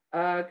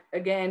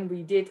again,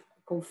 we did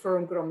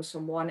confirm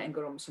chromosome 1 and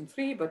chromosome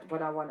 3, but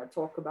what I want to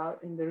talk about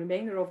in the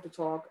remainder of the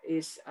talk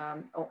is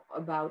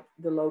about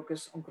the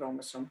locus on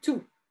chromosome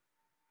 2.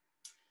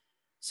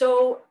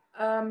 So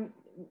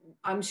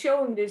I'm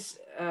showing this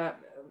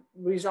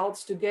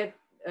results to get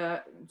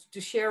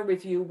to share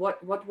with you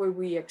what were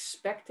we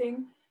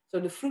expecting. So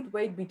the fruit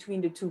weight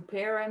between the 2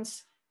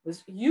 parents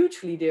was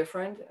hugely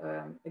different.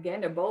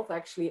 Again, they're both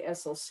actually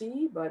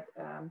SLC, but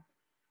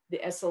the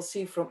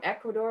SLC from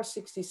Ecuador,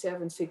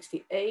 67,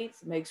 68,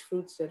 makes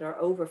fruits that are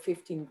over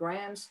 15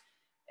 grams.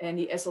 And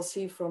the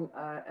SLC from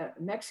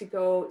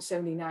Mexico,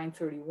 79,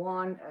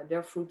 31,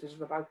 their fruit is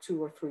about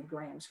 2 or 3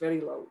 grams,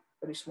 very low,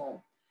 very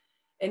small.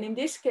 And in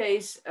this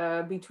case,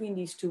 between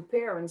these 2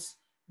 parents,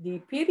 the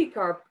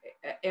pericarp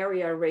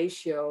area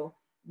ratio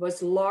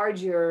was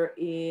larger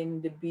in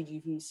the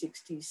BGV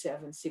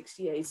 67,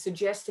 68,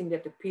 suggesting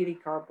that the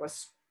pericarp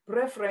was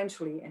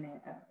preferentially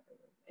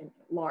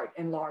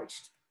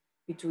enlarged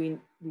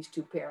between these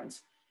 2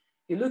 parents.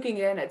 You're looking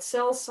then at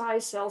cell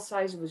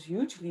size was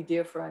hugely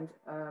different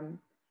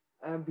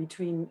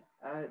between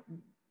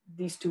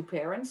these 2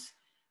 parents,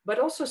 but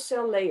also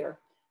cell layer.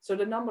 So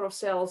the number of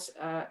cells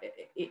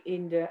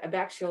in the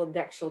abaxial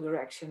daxial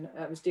direction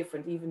was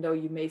different, even though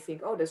you may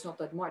think, oh, that's not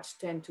that much,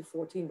 10 to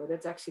 14, but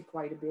that's actually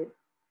quite a bit.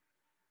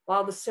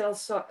 While the cell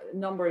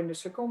number in the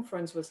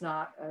circumference was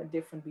not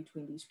different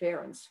between these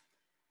parents.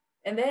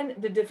 And then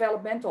the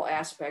developmental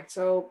aspect.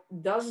 So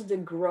does the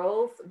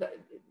growth,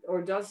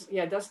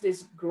 does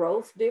this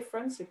growth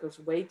difference, because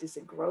weight is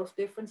a growth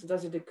difference,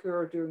 does it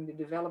occur during the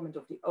development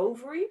of the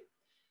ovary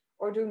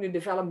or during the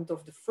development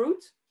of the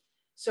fruit?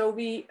 So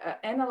we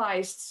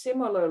analyzed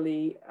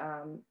similarly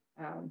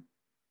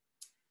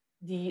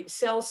the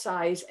cell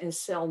size and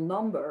cell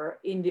number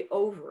in the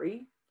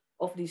ovary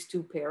of these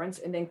 2 parents,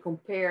 and then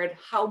compared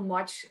how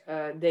much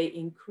they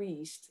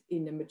increased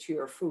in the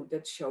mature fruit.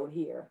 That's shown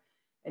here.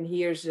 And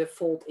here's a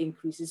fold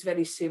increase. It's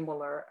very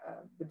similar,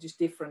 but just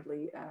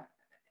differently,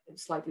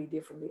 slightly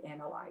differently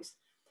analyzed.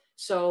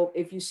 So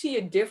if you see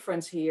a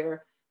difference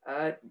here,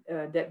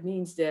 that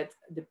means that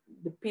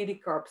the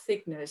pericarp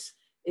thickness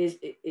is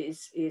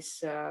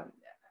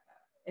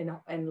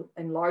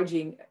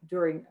enlarging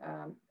during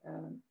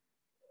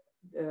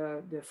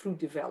the fruit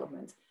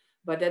development.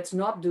 But that's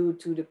not due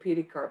to the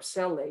pericarp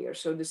cell layer.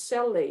 So the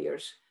cell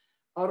layers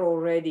are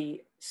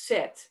already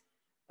set.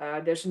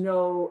 There's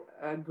no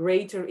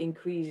greater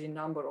increase in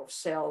number of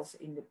cells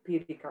in the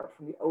pericarp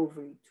from the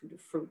ovary to the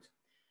fruit.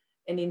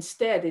 And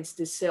instead, it's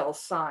the cell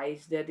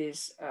size that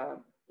is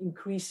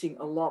increasing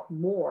a lot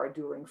more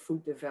during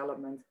fruit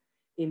development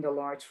in the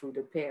large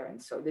fruited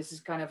parents. So this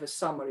is kind of a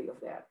summary of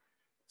that.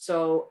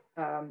 So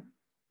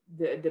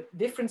the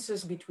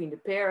differences between the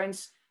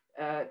parents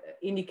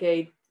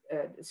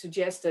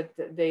suggest that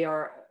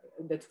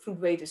that fruit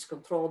weight is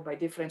controlled by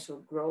differential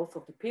growth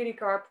of the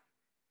pericarp.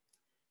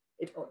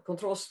 It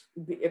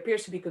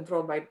appears to be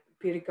controlled by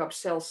pericarp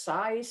cell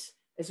size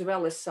as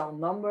well as cell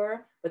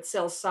number, but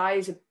cell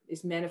size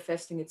is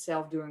manifesting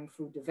itself during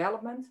fruit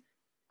development,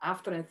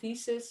 after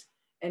anthesis,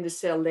 and the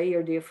cell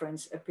layer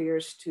difference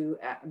appears to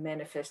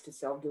manifest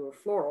itself during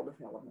floral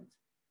development.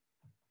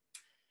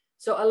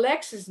 So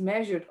Alexis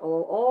measured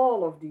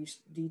all of these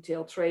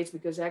detailed traits,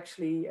 because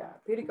actually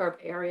pericarp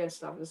area and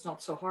stuff is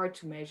not so hard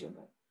to measure,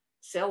 but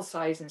cell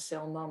size and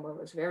cell number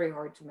was very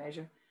hard to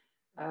measure.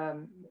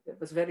 It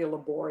was very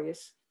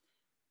laborious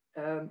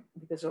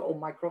because of all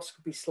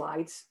microscopy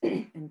slides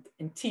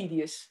and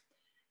tedious.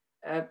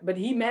 But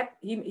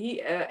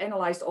he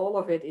analyzed all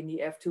of it in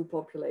the F2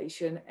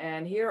 population,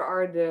 and here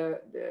are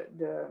the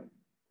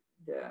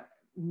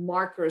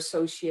marker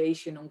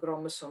association on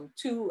chromosome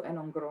 2 and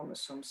on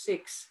chromosome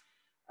 6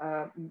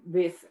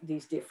 with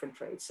these different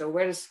traits. So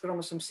where does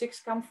chromosome 6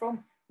 come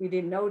from? We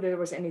didn't know there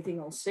was anything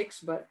on 6,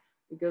 but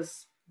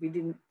because we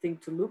didn't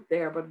think to look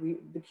there, but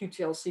the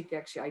QTL-seq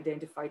actually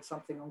identified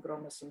something on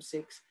chromosome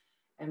 6,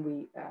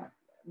 and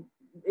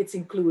it's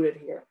included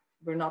here.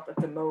 We're not at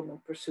the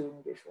moment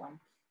pursuing this one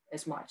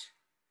as much.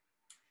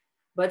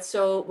 But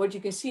so what you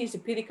can see is the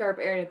pericarp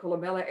area and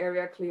columella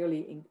area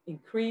clearly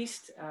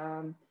increased.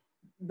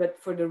 But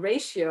for the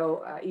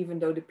ratio, even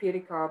though the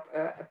pericarp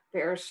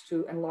appears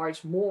to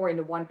enlarge more in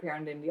the one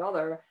parent than the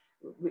other,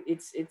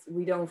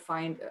 we don't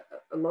find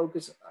a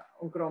locus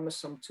on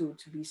chromosome 2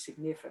 to be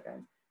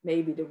significant.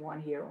 Maybe the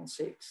one here on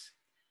 6.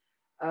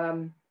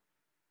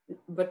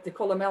 But the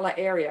columella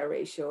area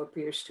ratio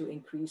appears to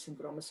increase in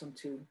chromosome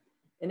 2.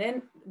 And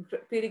then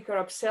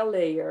pericarp cell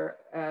layer,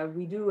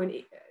 we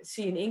do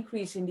see an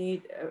increase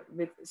indeed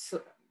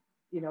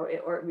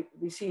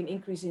we see an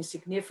increase in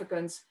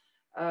significance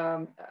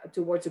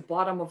towards the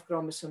bottom of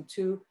chromosome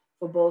 2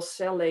 for both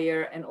cell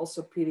layer and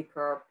also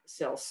pericarp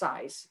cell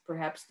size.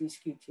 Perhaps these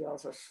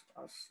QTLs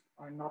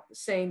are not the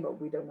same,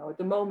 but we don't know. At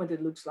the moment,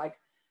 it looks like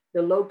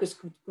the locus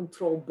could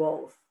control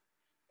both.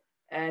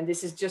 And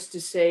this is just to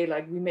say,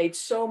 like, we made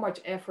so much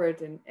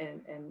effort in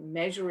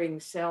measuring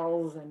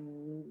cells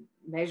and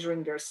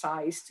measuring their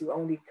size to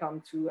only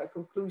come to a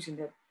conclusion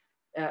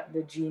that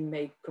the gene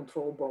may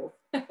control both.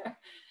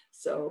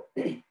 So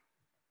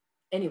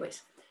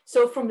anyways,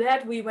 so from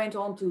that, we went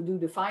on to do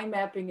the fine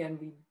mapping, and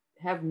we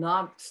have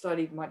not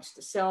studied much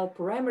the cell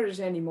parameters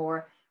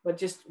anymore, but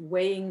just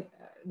weighing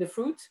the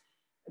fruit.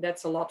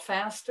 That's a lot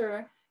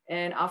faster.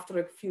 And after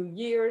a few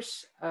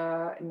years,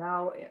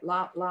 now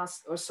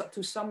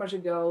two summers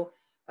ago,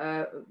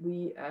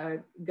 we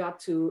got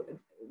to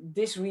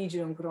this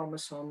region on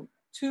chromosome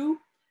 2.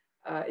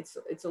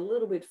 It's a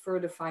little bit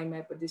further fine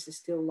map, but this is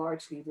still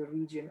largely the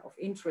region of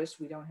interest.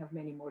 We don't have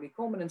many more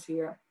recombinants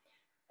here.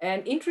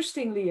 And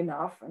interestingly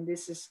enough, and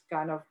this is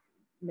kind of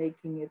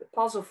making it a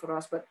puzzle for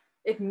us, but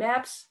it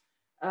maps,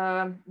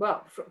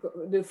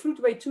 the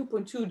fruit weight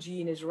 2.2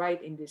 gene is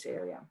right in this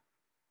area.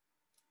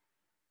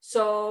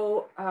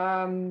 So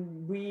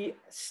we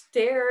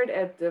stared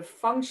at the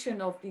function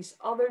of these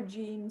other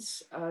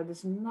genes.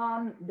 There's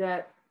none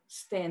that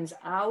stands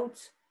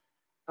out.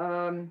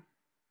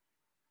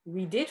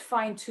 We did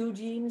find 2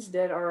 genes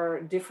that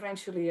are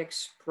differentially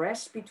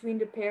expressed between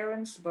the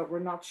parents, but we're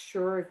not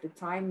sure if the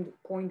time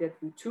point that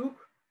we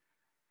took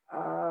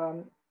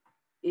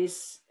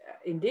is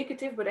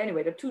indicative. But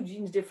anyway, the 2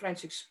 genes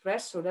differentially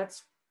expressed, so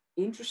that's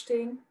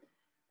interesting.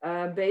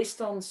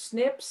 Based on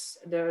SNPs,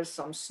 there are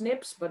some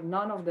SNPs, but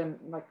none of them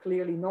like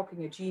clearly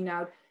knocking a gene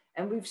out.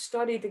 And we've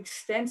studied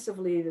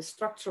extensively the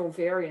structural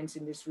variants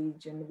in this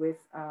region with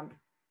a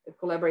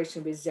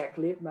collaboration with Zach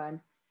Lippman.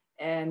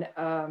 And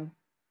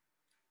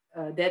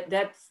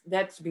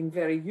that's been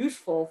very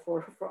useful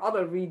for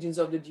other regions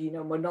of the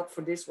genome, but not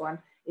for this one,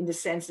 in the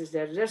sense is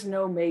that there's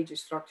no major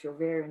structural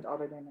variant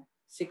other than a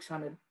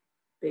 600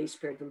 base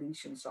pair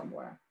deletion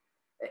somewhere,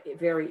 a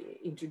very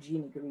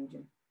intergenic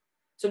region.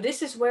 So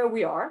this is where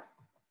we are.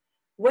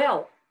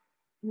 Well,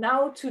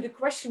 now to the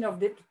question of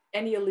did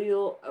any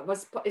allele,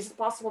 is it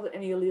possible that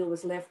any allele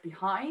was left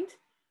behind?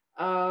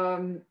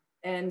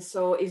 And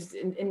so is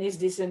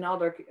this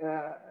another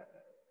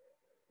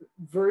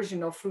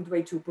version of fruit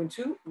weight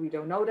 2.2? We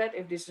don't know that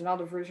if this is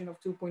another version of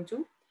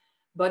 2.2,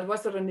 but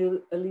was there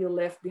an allele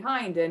left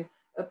behind? And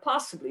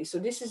possibly. So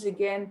this is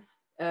again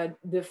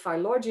the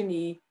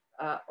phylogeny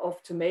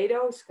of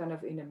tomatoes, kind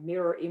of in a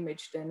mirror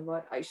image than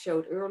what I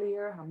showed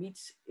earlier,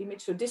 Hamid's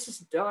image. So this is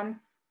done,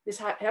 this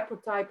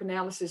haplotype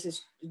analysis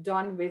is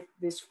done with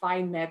this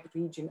fine map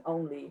region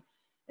only.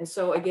 And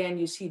so again,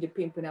 you see the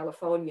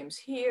pimpinellifoliums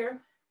here,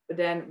 but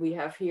then we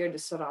have here the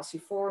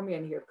Saraciforme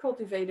and here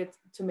cultivated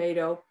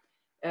tomato.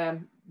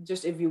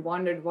 Just if you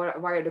wondered why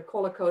are the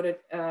color-coded,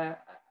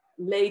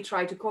 Lei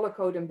tried to color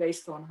code them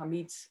based on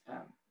Hamid's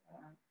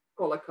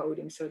color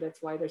coding. So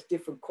that's why there's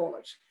different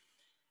colors.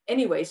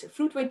 Anyways,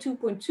 fruit weight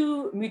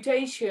 2.2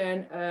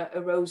 mutation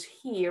arose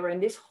here, and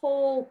this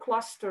whole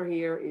cluster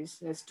here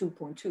has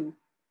 2.2.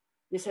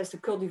 This has the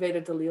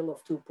cultivated allele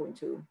of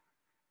 2.2.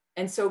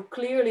 And so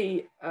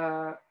clearly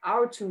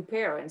our 2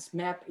 parents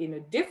map in a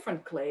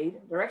different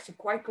clade. They're actually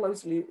quite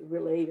closely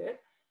related.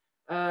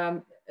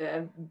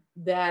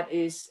 That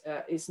is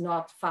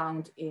not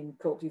found in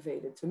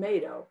cultivated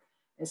tomato.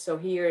 And so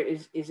here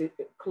is a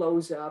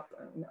close-up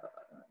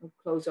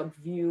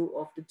view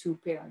of the 2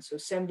 parents. So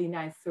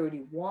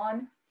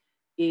 7931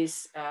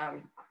 is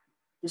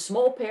the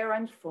small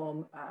parent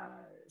from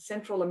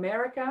Central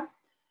America.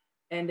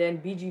 And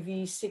then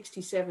BGV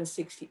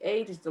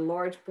 6768 is the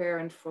large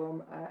parent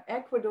from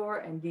Ecuador.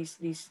 And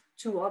these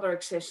 2 other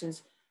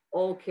accessions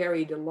all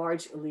carry the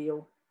large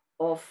allele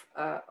of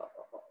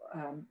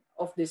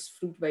this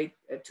fruit weight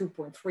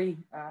 2.3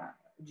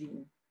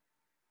 gene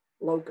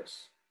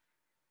locus.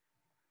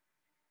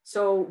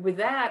 So with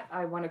that,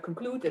 I want to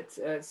conclude that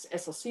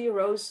SLC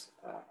arose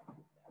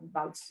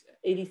about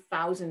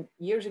 80,000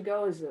 years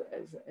ago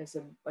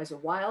as a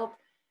wild,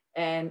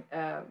 and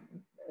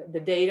the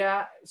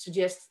data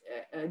suggests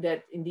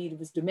that indeed it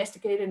was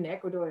domesticated in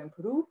Ecuador and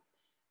Peru.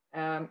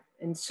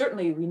 And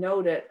certainly we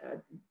know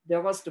that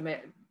there was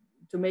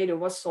tomato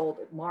was sold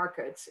at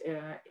markets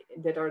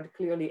that are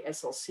clearly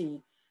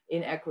SLC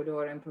in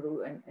Ecuador and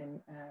Peru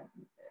and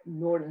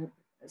northern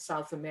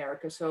South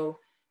America. So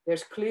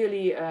there's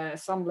clearly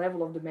some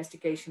level of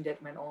domestication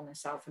that went on in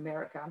South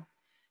America.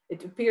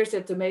 It appears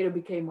that tomato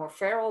became more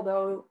feral,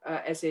 though,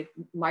 as it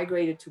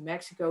migrated to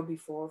Mexico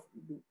before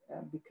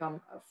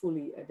become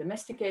fully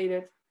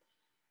domesticated.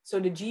 So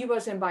the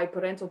GWAS and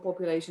biparental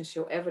populations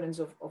show evidence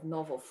of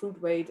novel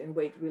fruit weight and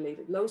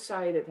weight-related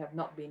loci that have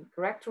not been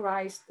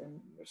characterized,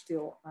 and we're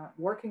still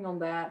working on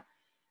that.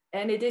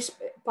 And it is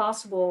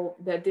possible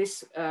that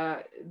this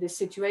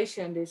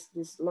situation,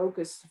 this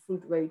locus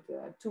fruit weight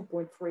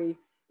 2.3,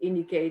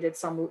 indicated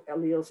some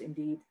alleles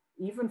indeed,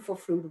 even for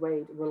fruit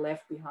weight, were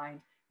left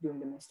behind during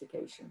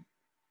domestication.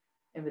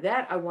 And with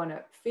that, I want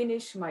to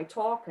finish my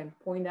talk and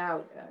point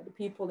out the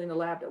people in the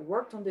lab that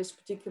worked on this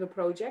particular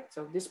project.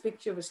 So this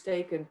picture was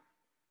taken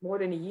more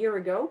than a year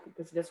ago,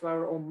 because that's why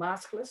we're all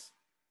maskless.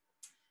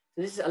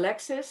 So this is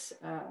Alexis,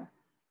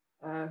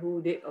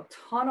 who did a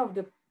ton of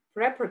the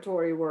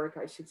preparatory work,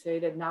 I should say,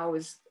 that now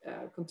is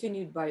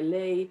continued by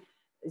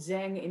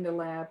Zhang in the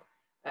lab,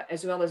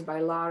 as well as by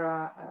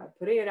Lara,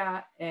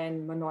 Pereira,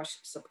 and Manoj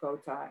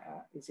Sapkota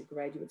is a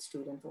graduate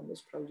student on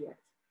this project.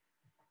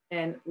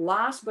 And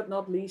last but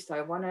not least,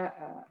 I want to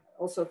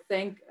also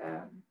thank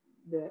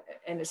the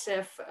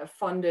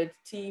NSF-funded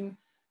team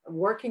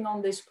working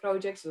on this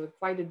project. So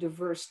quite a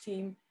diverse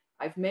team.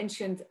 I've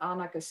mentioned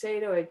Anna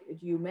Casedo at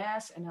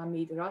UMass and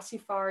Hamid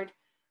Rassifard.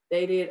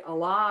 They did a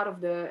lot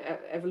of the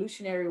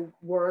evolutionary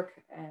work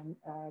and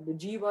the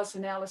GWAS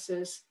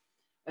analysis.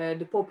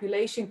 The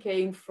population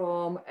came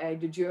from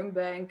the Germ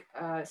Bank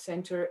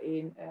Center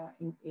in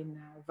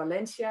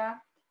Valencia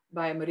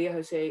by Maria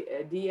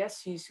Jose Diaz.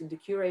 She's the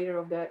curator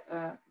of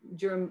that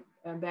Germ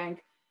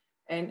Bank,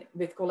 and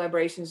with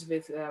collaborations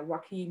with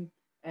Joaquin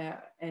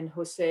and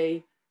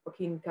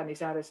Joaquin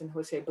Canizares and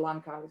Jose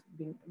Blanca has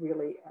been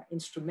really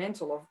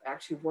instrumental of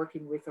actually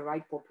working with the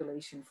right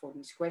population for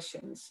these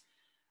questions.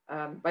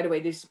 By the way,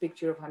 this is a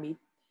picture of Hamid.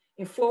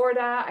 In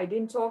Florida, I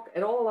didn't talk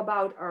at all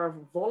about our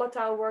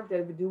volatile work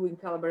that we do in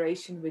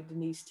collaboration with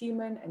Denise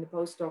Tiemann and the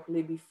postdoc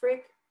Libby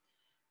Frick.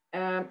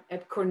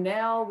 At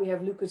Cornell, we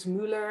have Lucas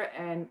Muller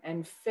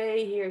and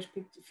Faye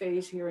Faye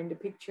is here in the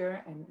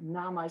picture, and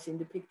Nama is in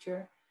the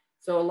picture.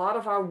 So a lot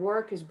of our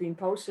work is being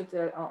posted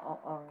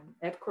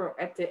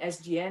at the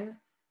SGN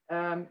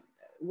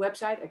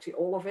website, actually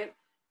all of it,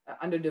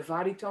 under the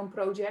Varitome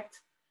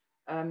project.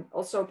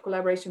 Also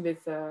collaboration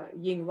with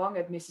Ying Wang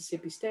at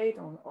Mississippi State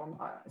on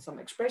some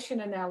expression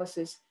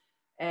analysis.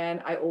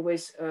 And I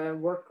always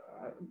work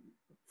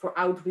for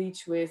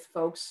outreach with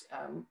folks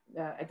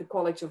at the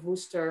College of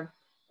Worcester,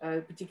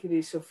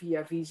 particularly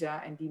Sophia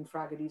Visa and Dean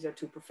Frage. These are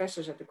two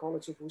professors at the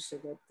College of Worcester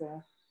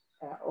that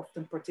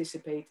often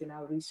participate in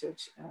our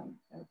research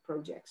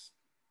projects.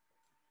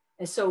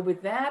 And so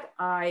with that,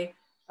 I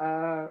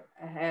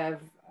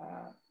have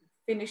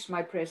finished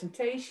my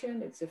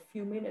presentation. It's a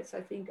few minutes,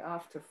 I think,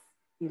 after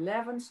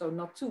 11, so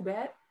not too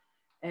bad.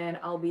 And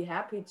I'll be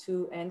happy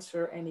to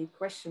answer any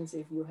questions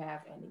if you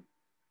have any.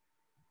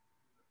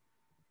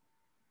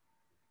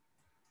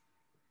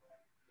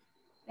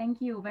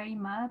 Thank you very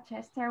much,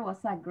 Esther. It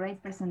was a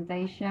great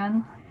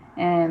presentation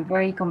and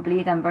very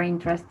complete and very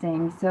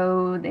interesting.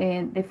 So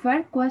the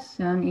first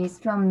question is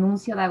from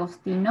Nuncio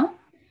D'Agostino.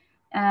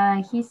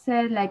 He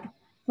said, like,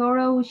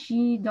 thorough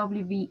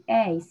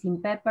GWAs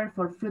in pepper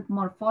for fruit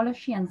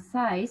morphology and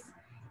size,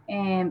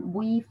 and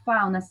we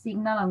found a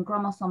signal on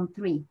chromosome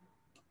 3.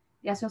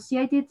 The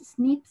associated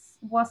SNPs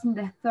was in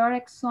the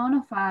third exon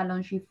of a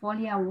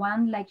longifolia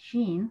 1-like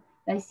gene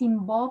that is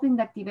involved in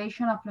the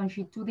activation of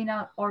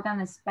longitudinal organ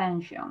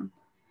expansion.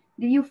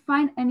 Did you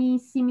find any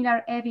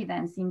similar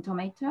evidence in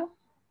tomato?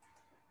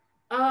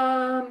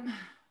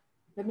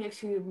 Let me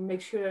actually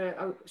make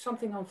sure,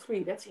 something on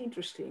 3, that's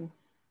interesting.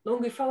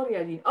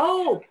 Longifolia gene,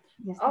 oh,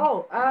 yes.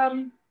 Oh,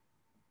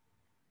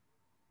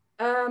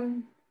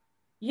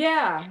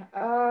 yeah,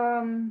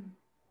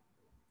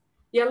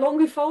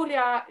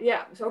 longifolia,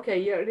 yeah, okay,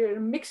 you're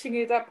mixing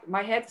it up.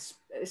 My head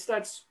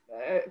starts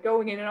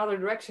going in another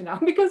direction now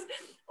because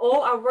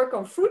all our work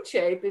on fruit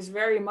shape is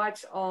very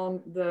much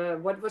on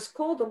what was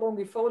called the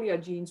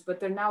longifolia genes, but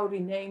they're now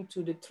renamed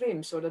to the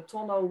TRIMs, or the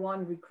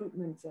TON01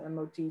 recruitment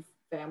motif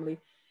family.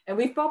 And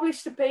we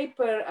published a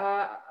paper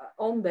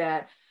on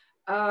that.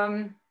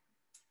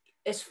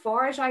 As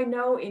far as I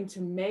know, in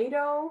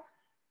tomato,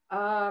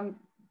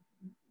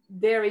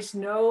 there is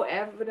no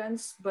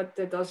evidence, but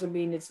that doesn't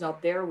mean it's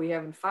not there. We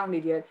haven't found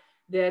it yet.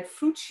 That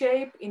fruit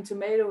shape in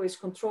tomato is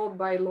controlled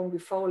by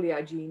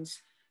longifolia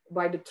genes,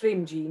 by the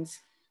TRIM genes.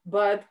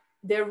 But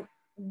there,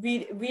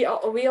 we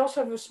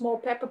also have a small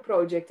pepper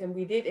project, and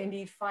we did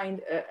indeed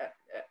find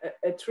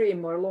a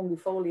TRIM or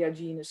longifolia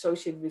gene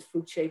associated with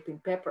fruit shape in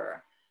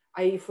pepper.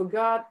 I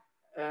forgot.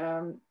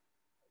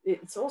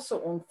 It's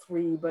also on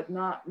 3, but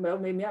not. Well,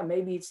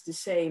 maybe it's the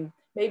same.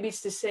 Maybe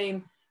it's the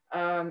same.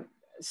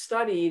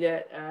 Study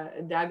that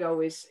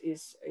Dago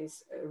is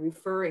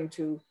referring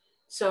to.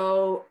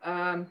 So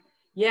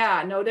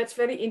Yeah, no, that's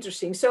very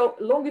interesting. So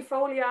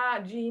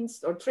longifolia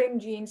genes or trim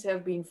genes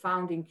have been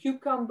found in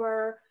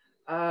cucumber,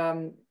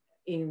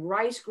 in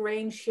rice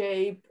grain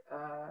shape,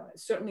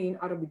 certainly in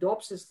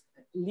Arabidopsis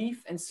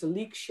leaf and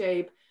silique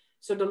shape.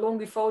 So the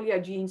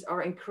longifolia genes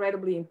are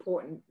incredibly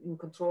important in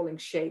controlling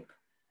shape.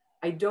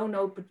 I don't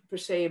know per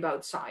se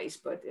about size,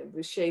 but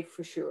the shape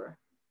for sure.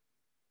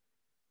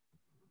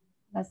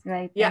 That's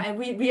great. Yeah, and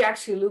we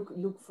actually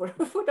look for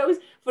those,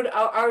 for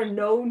our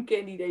known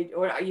candidate,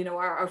 or you know,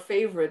 our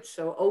favorites.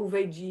 So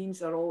ovate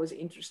genes are always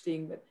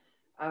interesting, but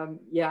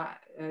yeah,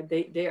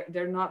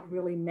 they're not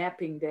really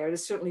mapping there.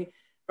 There's certainly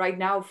right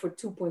now for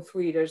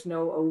 2.3, there's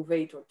no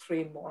ovate or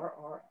trim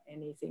or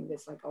anything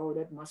that's like, oh,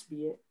 that must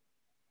be it.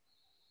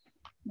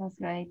 That's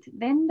great.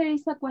 Then there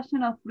is a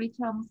question of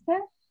Richard Muster.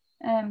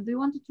 Do you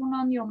want to turn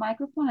on your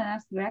microphone and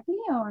ask directly,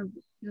 or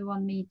do you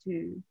want me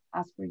to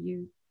ask for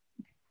you?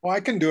 Well, I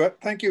can do it.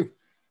 Thank you.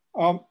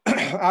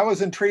 I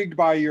was intrigued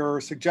by your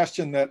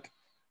suggestion that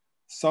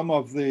some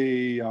of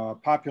the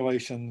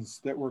populations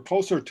that were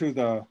closer to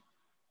the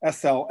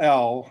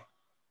SLL,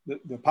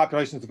 the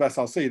populations of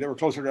SLC that were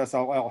closer to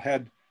SLL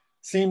had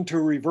seemed to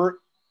revert,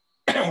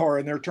 or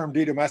in their term,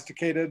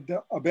 de-domesticated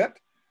a bit.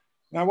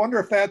 And I wonder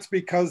if that's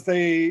because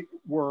they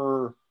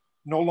were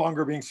no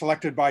longer being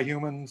selected by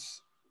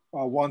humans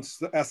once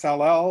the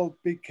SLL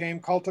became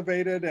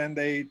cultivated and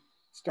they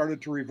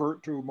started to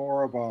revert to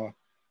more of a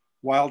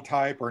wild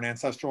type or an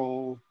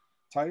ancestral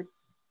type.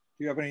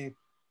 Do you have any?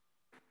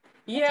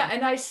 Yeah,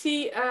 and I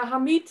see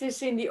Hamid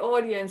is in the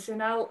audience,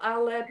 and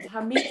I'll let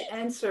Hamid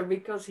answer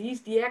because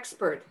he's the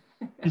expert.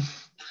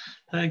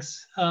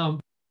 Thanks. I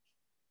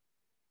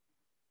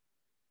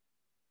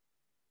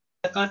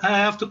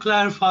have to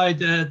clarify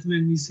that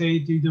when we say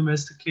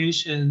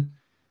de-domestication,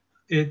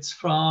 it's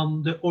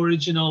from the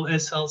original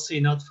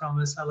SLC, not from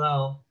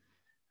SLL.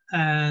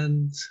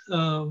 And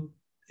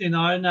in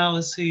our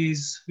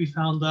analyses, we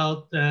found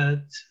out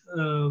that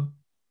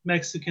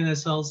Mexican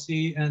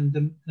SLC and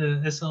the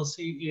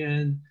SLC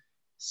in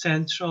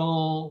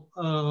Central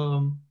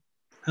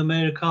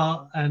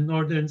America and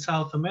Northern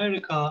South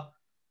America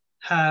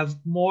have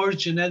more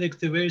genetic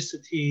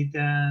diversity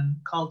than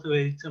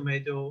cultivated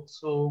tomato.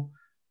 So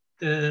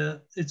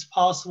it's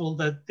possible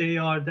that they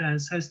are the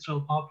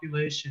ancestral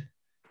population.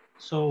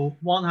 So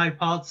one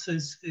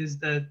hypothesis is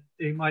that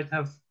they might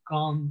have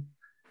gone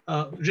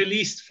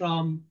released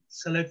from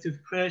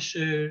selective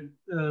pressure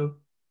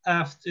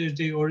after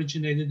they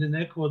originated in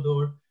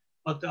Ecuador.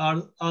 But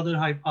the other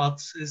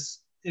hypothesis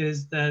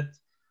is that,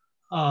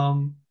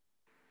 one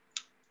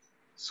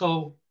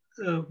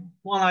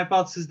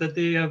hypothesis is that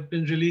they have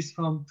been released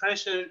from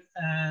pressure,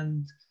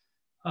 and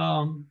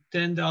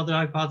then the other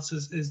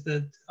hypothesis is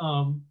that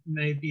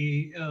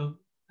maybe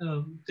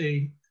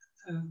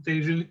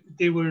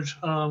they were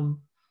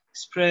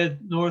spread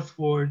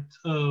northward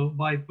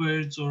by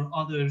birds or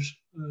other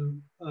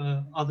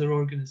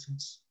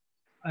organisms.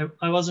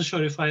 I wasn't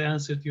sure if I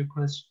answered your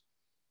question.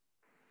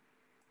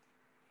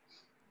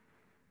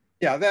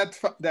 Yeah,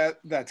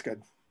 that's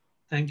good.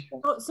 Thank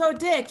you. So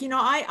Dick, you know,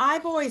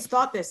 I've always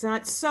thought this, and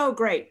it's so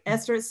great.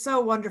 Esther, it's so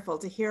wonderful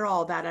to hear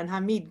all that, and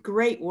Hamid,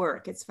 great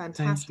work. It's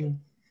fantastic. Thank you.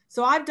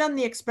 So I've done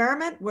the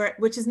experiment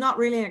which is not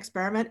really an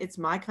experiment. It's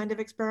my kind of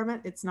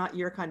experiment. It's not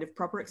your kind of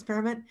proper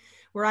experiment,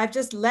 where I've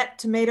just let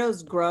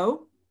tomatoes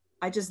grow.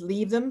 I just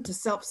leave them to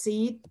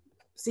self-seed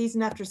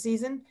season after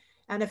season.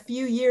 And a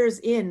few years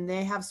in,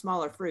 they have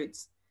smaller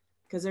fruits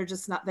because they're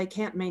just not, they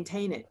can't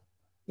maintain it.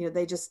 You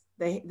know,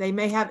 they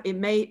may have, it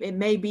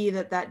may be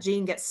that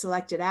gene gets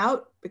selected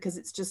out because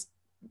it's just,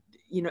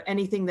 you know,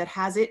 anything that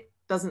has it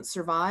doesn't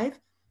survive,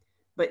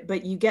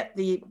 but you get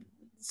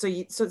so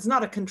it's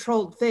not a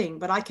controlled thing,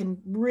 but I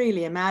can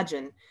really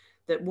imagine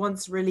that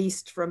once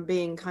released from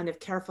being kind of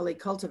carefully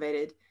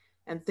cultivated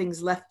and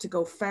things left to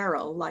go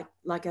feral,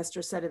 like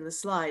Esther said in the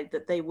slide,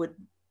 that they would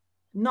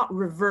not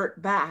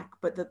revert back,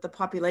 but that the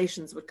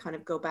populations would kind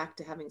of go back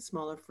to having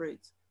smaller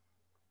fruits.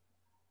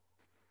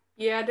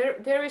 Yeah,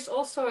 there is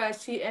also, I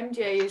see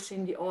MJ is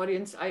in the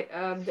audience.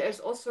 There's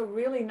also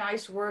really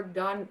nice work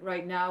done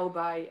right now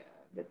by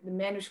the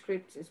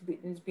manuscript has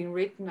been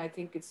written. I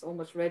think it's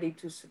almost ready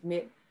to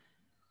submit.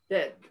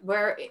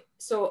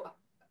 So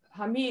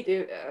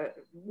Hamid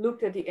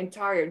looked at the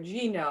entire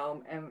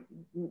genome and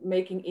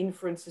making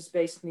inferences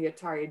based on the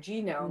entire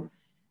genome.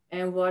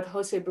 And what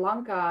Jose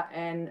Blanca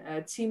and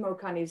Timo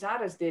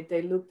Canizares did,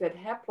 they looked at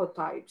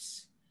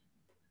haplotypes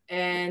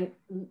and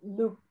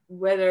looked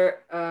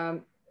whether,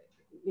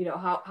 you know,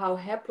 how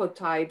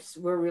haplotypes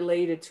were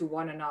related to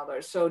one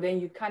another. So then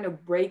you kind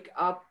of break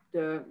up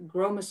the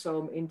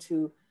chromosome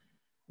into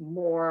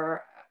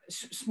more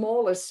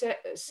smaller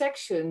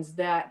sections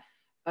that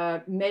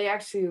may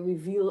actually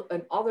reveal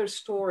another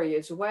story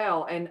as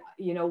well. And,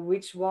 you know,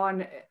 which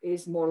one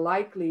is more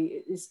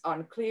likely is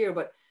unclear,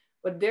 but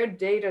what their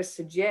data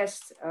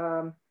suggests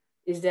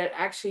is that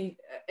actually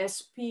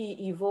SP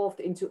evolved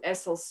into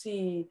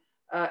SLC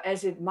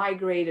as it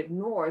migrated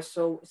north.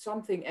 So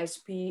something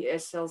SP,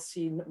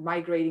 SLC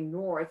migrating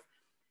north,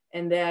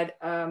 and that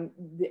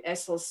the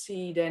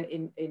SLC then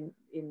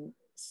in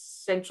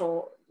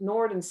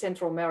North and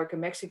Central America,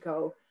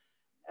 Mexico,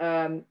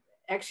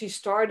 actually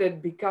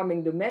started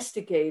becoming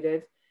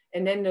domesticated.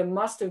 And then there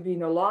must have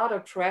been a lot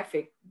of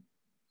traffic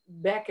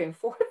back and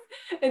forth.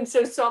 And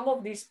so some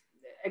of these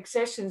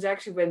accessions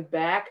actually went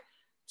back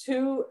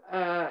to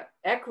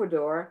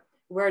Ecuador,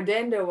 where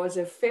then there was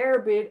a fair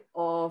bit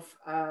of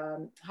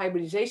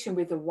hybridization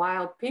with the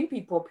wild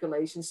pimpy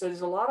population. So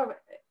there's a lot of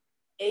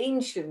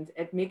ancient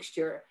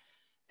admixture,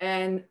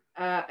 and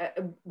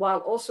while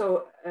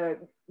also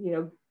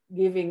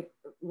giving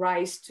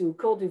rise to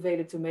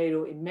cultivated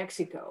tomato in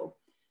Mexico.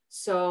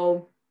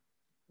 So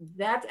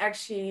that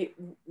actually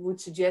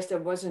would suggest there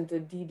wasn't a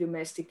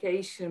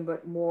de-domestication,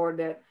 but more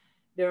that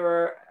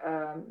there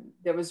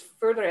was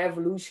further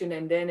evolution,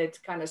 and then it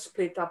kind of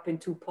split up in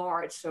two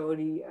parts. So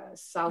the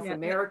South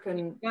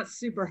American... That's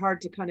super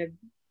hard to kind of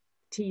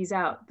tease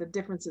out the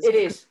differences. It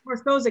is. Of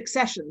course, those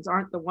accessions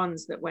aren't the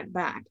ones that went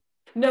back.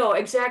 No,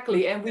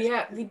 exactly. And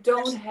we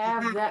don't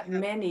have that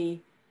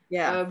many.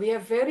 Yeah. We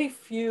have very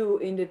few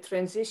in the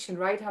transition,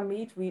 right,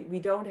 Hamid? We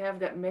don't have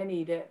that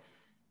many that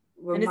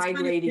were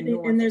migrating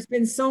north. And there's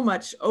been so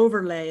much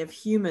overlay of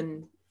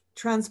human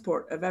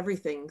transport of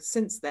everything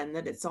since then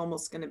that it's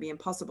almost going to be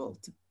impossible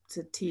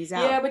to tease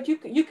out. Yeah, but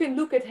you can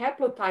look at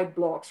haplotype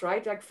blocks,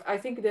 right? Like I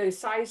think the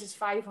size is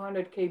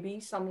 500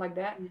 kb, something like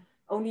that,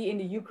 only in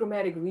the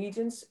euchromatic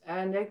regions,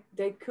 and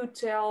they could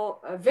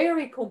tell a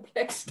very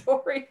complex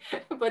story.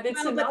 But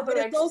it's but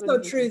it's also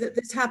true that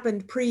this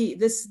happened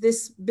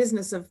this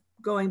business of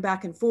going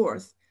back and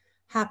forth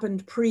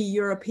happened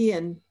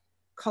pre-European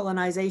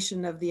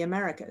colonization of the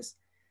Americas.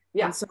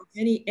 Yeah. And so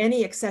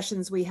any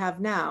accessions we have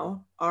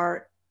now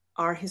are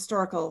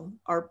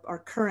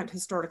current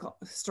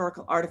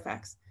historical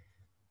artifacts.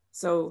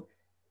 So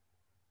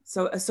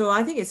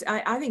I think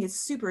it's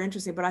super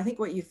interesting, but I think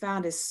what you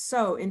found is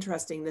so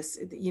interesting, this,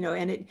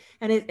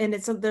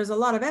 there's a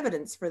lot of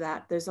evidence for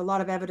that. There's a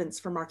lot of evidence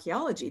from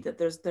archaeology that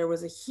there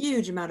was a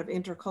huge amount of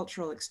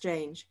intercultural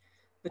exchange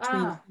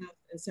between South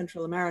and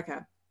Central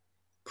America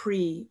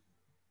pre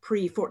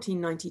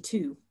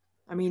 1492.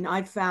 I mean,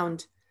 I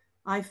found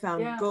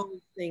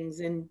gold things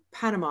in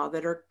Panama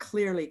that are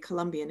clearly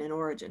Colombian in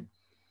origin,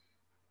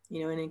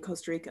 and in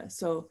Costa Rica.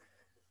 So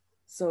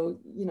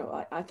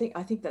I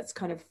think that's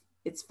kind of,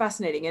 it's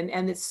fascinating.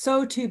 And it's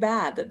so too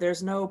bad that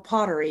there's no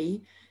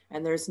pottery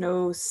and there's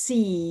no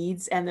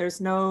seeds and there's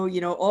no,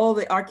 all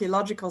the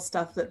archaeological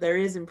stuff that there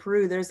is in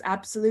Peru. There's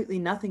absolutely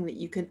nothing that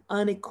you can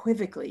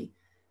unequivocally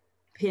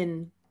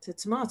pin to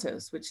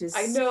tomatoes, which is...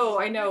 I know.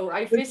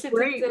 I visited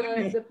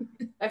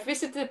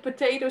the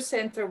potato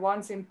center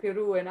once in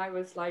Peru, and I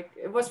was like,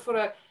 it was for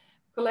a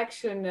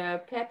collection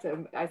pet.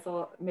 I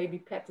thought maybe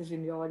pet is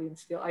in the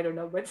audience still, I don't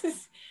know, but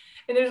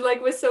and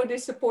it was so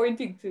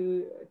disappointing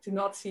to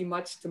not see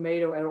much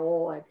tomato at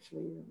all,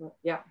 actually. But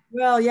yeah.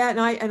 Well, yeah,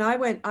 and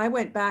I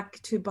went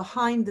back to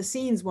behind the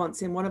scenes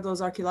once in one of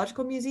those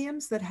archaeological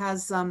museums that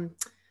has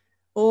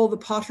all the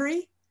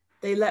pottery.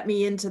 They let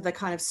me into the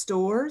kind of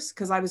stores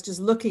because I was just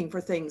looking for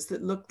things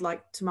that looked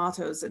like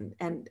tomatoes,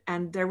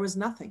 and there was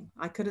nothing.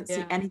 I couldn't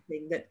see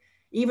anything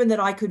that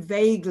I could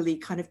vaguely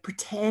kind of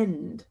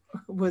pretend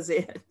was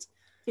it.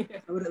 Yeah.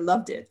 I would have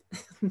loved it.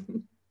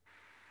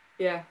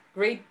 Yeah,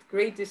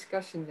 great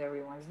discussions,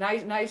 everyone.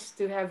 It's nice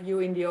to have you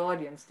in the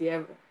audience,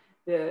 the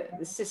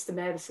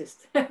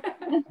systematicist.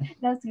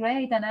 That's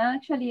great. And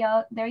actually,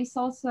 there is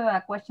also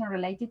a question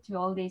related to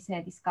all this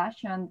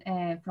discussion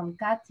from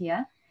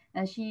Katia.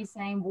 And she is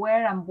saying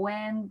where and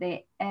when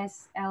the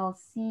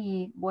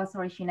SLC was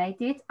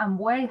originated and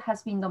where it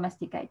has been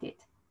domesticated.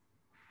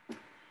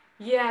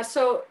 Yeah,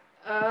 so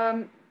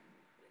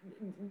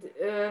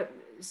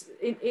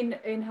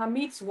in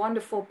Hamid's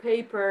wonderful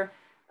paper,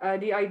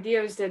 the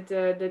idea is that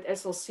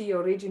SLC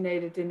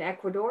originated in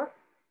Ecuador,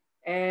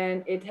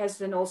 and it has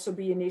then also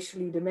been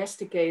initially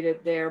domesticated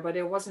there, but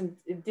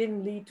it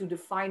didn't lead to the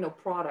final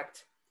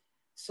product.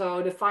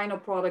 So the final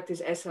product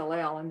is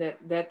SLL, and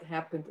that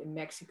happened in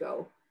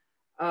Mexico.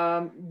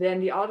 Then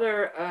the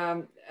other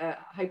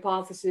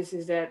hypothesis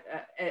is that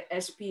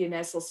SP and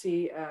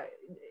SLC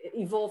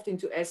evolved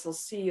into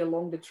SLC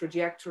along the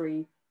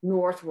trajectory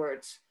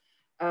northwards.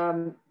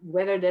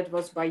 Whether that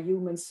was by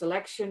human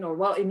selection or,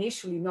 well,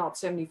 initially not,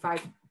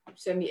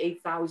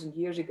 78,000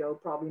 years ago,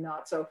 probably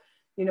not. So,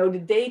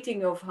 the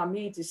dating of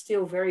Hamid is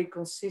still very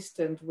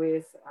consistent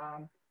with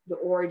the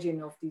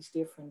origin of these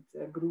different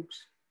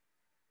groups.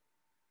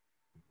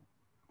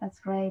 That's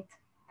great.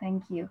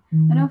 Thank you. I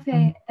don't know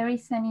if there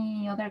is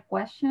any other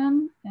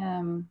question,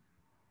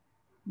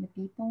 the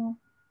people.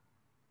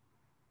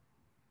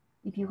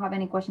 If you have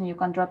any question, you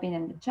can drop it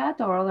in the chat,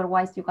 or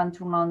otherwise you can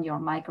turn on your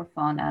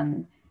microphone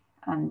and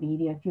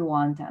video if you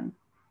want, and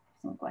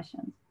some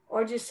questions.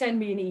 Or just send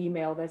me an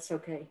email, that's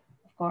okay.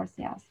 Of course,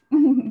 yes.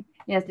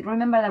 Yes,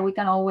 remember that we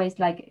can always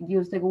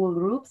use the Google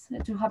Groups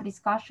to have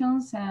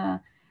discussions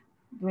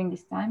during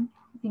this time.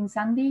 I think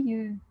Sandy,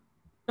 you...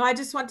 No, I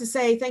just want to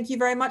say thank you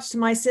very much to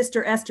my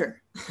sister,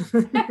 Esther.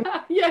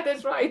 Yeah,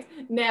 that's right.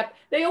 Knaap.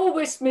 They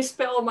always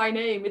misspell my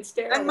name. It's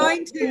terrible. And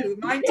mine too.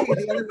 Mine too,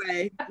 the other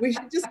way. We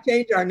should just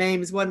change our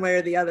names one way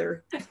or the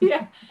other.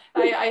 Yeah,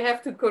 I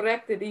have to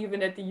correct it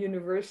even at the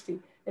university.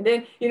 And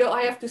then, you know,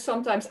 I have to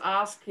sometimes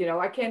ask, you know,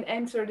 I can't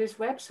enter this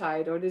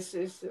website, or this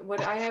is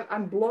what I have,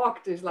 I'm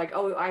blocked. It's like,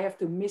 oh, I have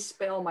to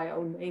misspell my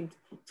own name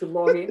to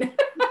log in.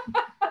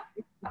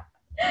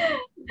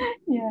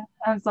 Yeah,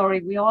 I'm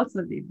sorry, we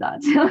also did that.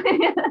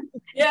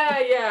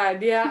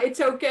 Yeah,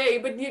 it's okay.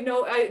 But you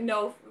know, I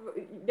know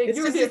that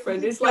you're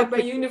different. It's like my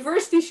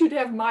university should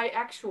have my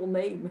actual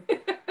name.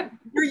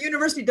 Your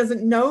university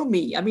doesn't know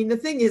me. I mean, the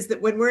thing is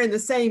that when we're in the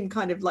same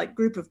kind of like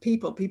group of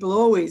people, people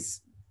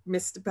always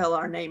misspell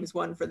our names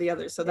one for the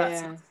other. So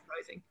that's not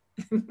surprising.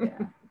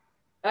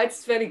 Yeah,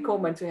 it's very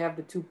common to have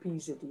the two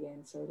P's at the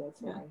end. So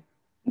that's why.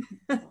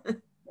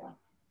 Yeah.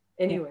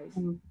 Anyways.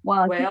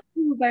 Well, thank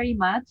you very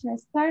much,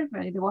 Esther.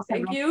 It was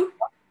thank you.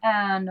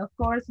 And of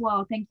course,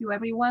 well, thank you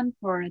everyone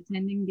for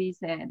attending this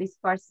this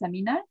first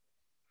seminar.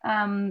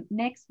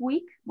 Next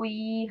week,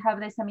 we have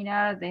the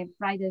seminar the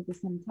Friday at the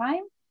same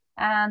time.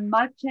 And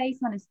Mark Chase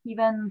and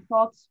Stephen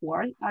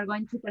Foxworth are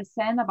going to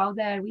present about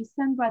the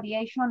recent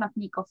radiation of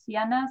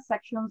Nicotiana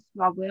sections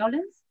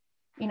flaveolens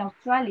in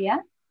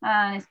Australia,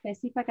 and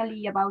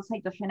specifically about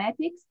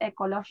cytogenetics,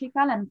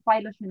 ecological, and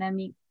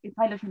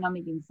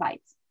phylogenomic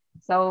insights.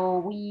 So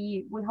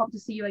we hope to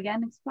see you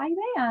again next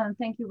Friday, and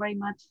thank you very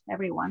much,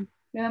 everyone.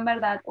 Remember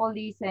that all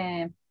these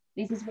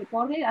this is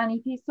recorded, and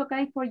if it's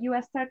okay for you,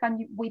 Esther,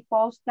 we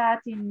post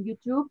that in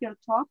YouTube, your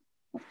talk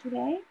of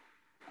today?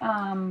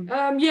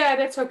 Yeah,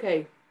 that's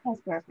okay.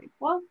 That's perfect.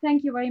 Well,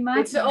 thank you very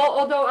much.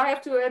 Although I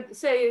have to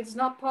say it's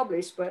not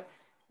published, but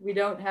we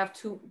don't have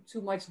too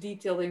much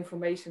detailed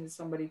information that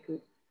somebody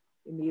could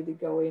immediately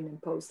go in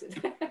and post it.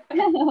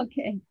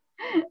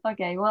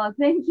 Okay. Well,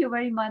 thank you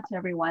very much,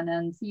 everyone,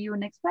 and see you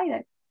next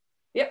Friday.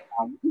 Yep.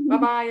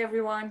 Bye-bye,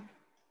 everyone.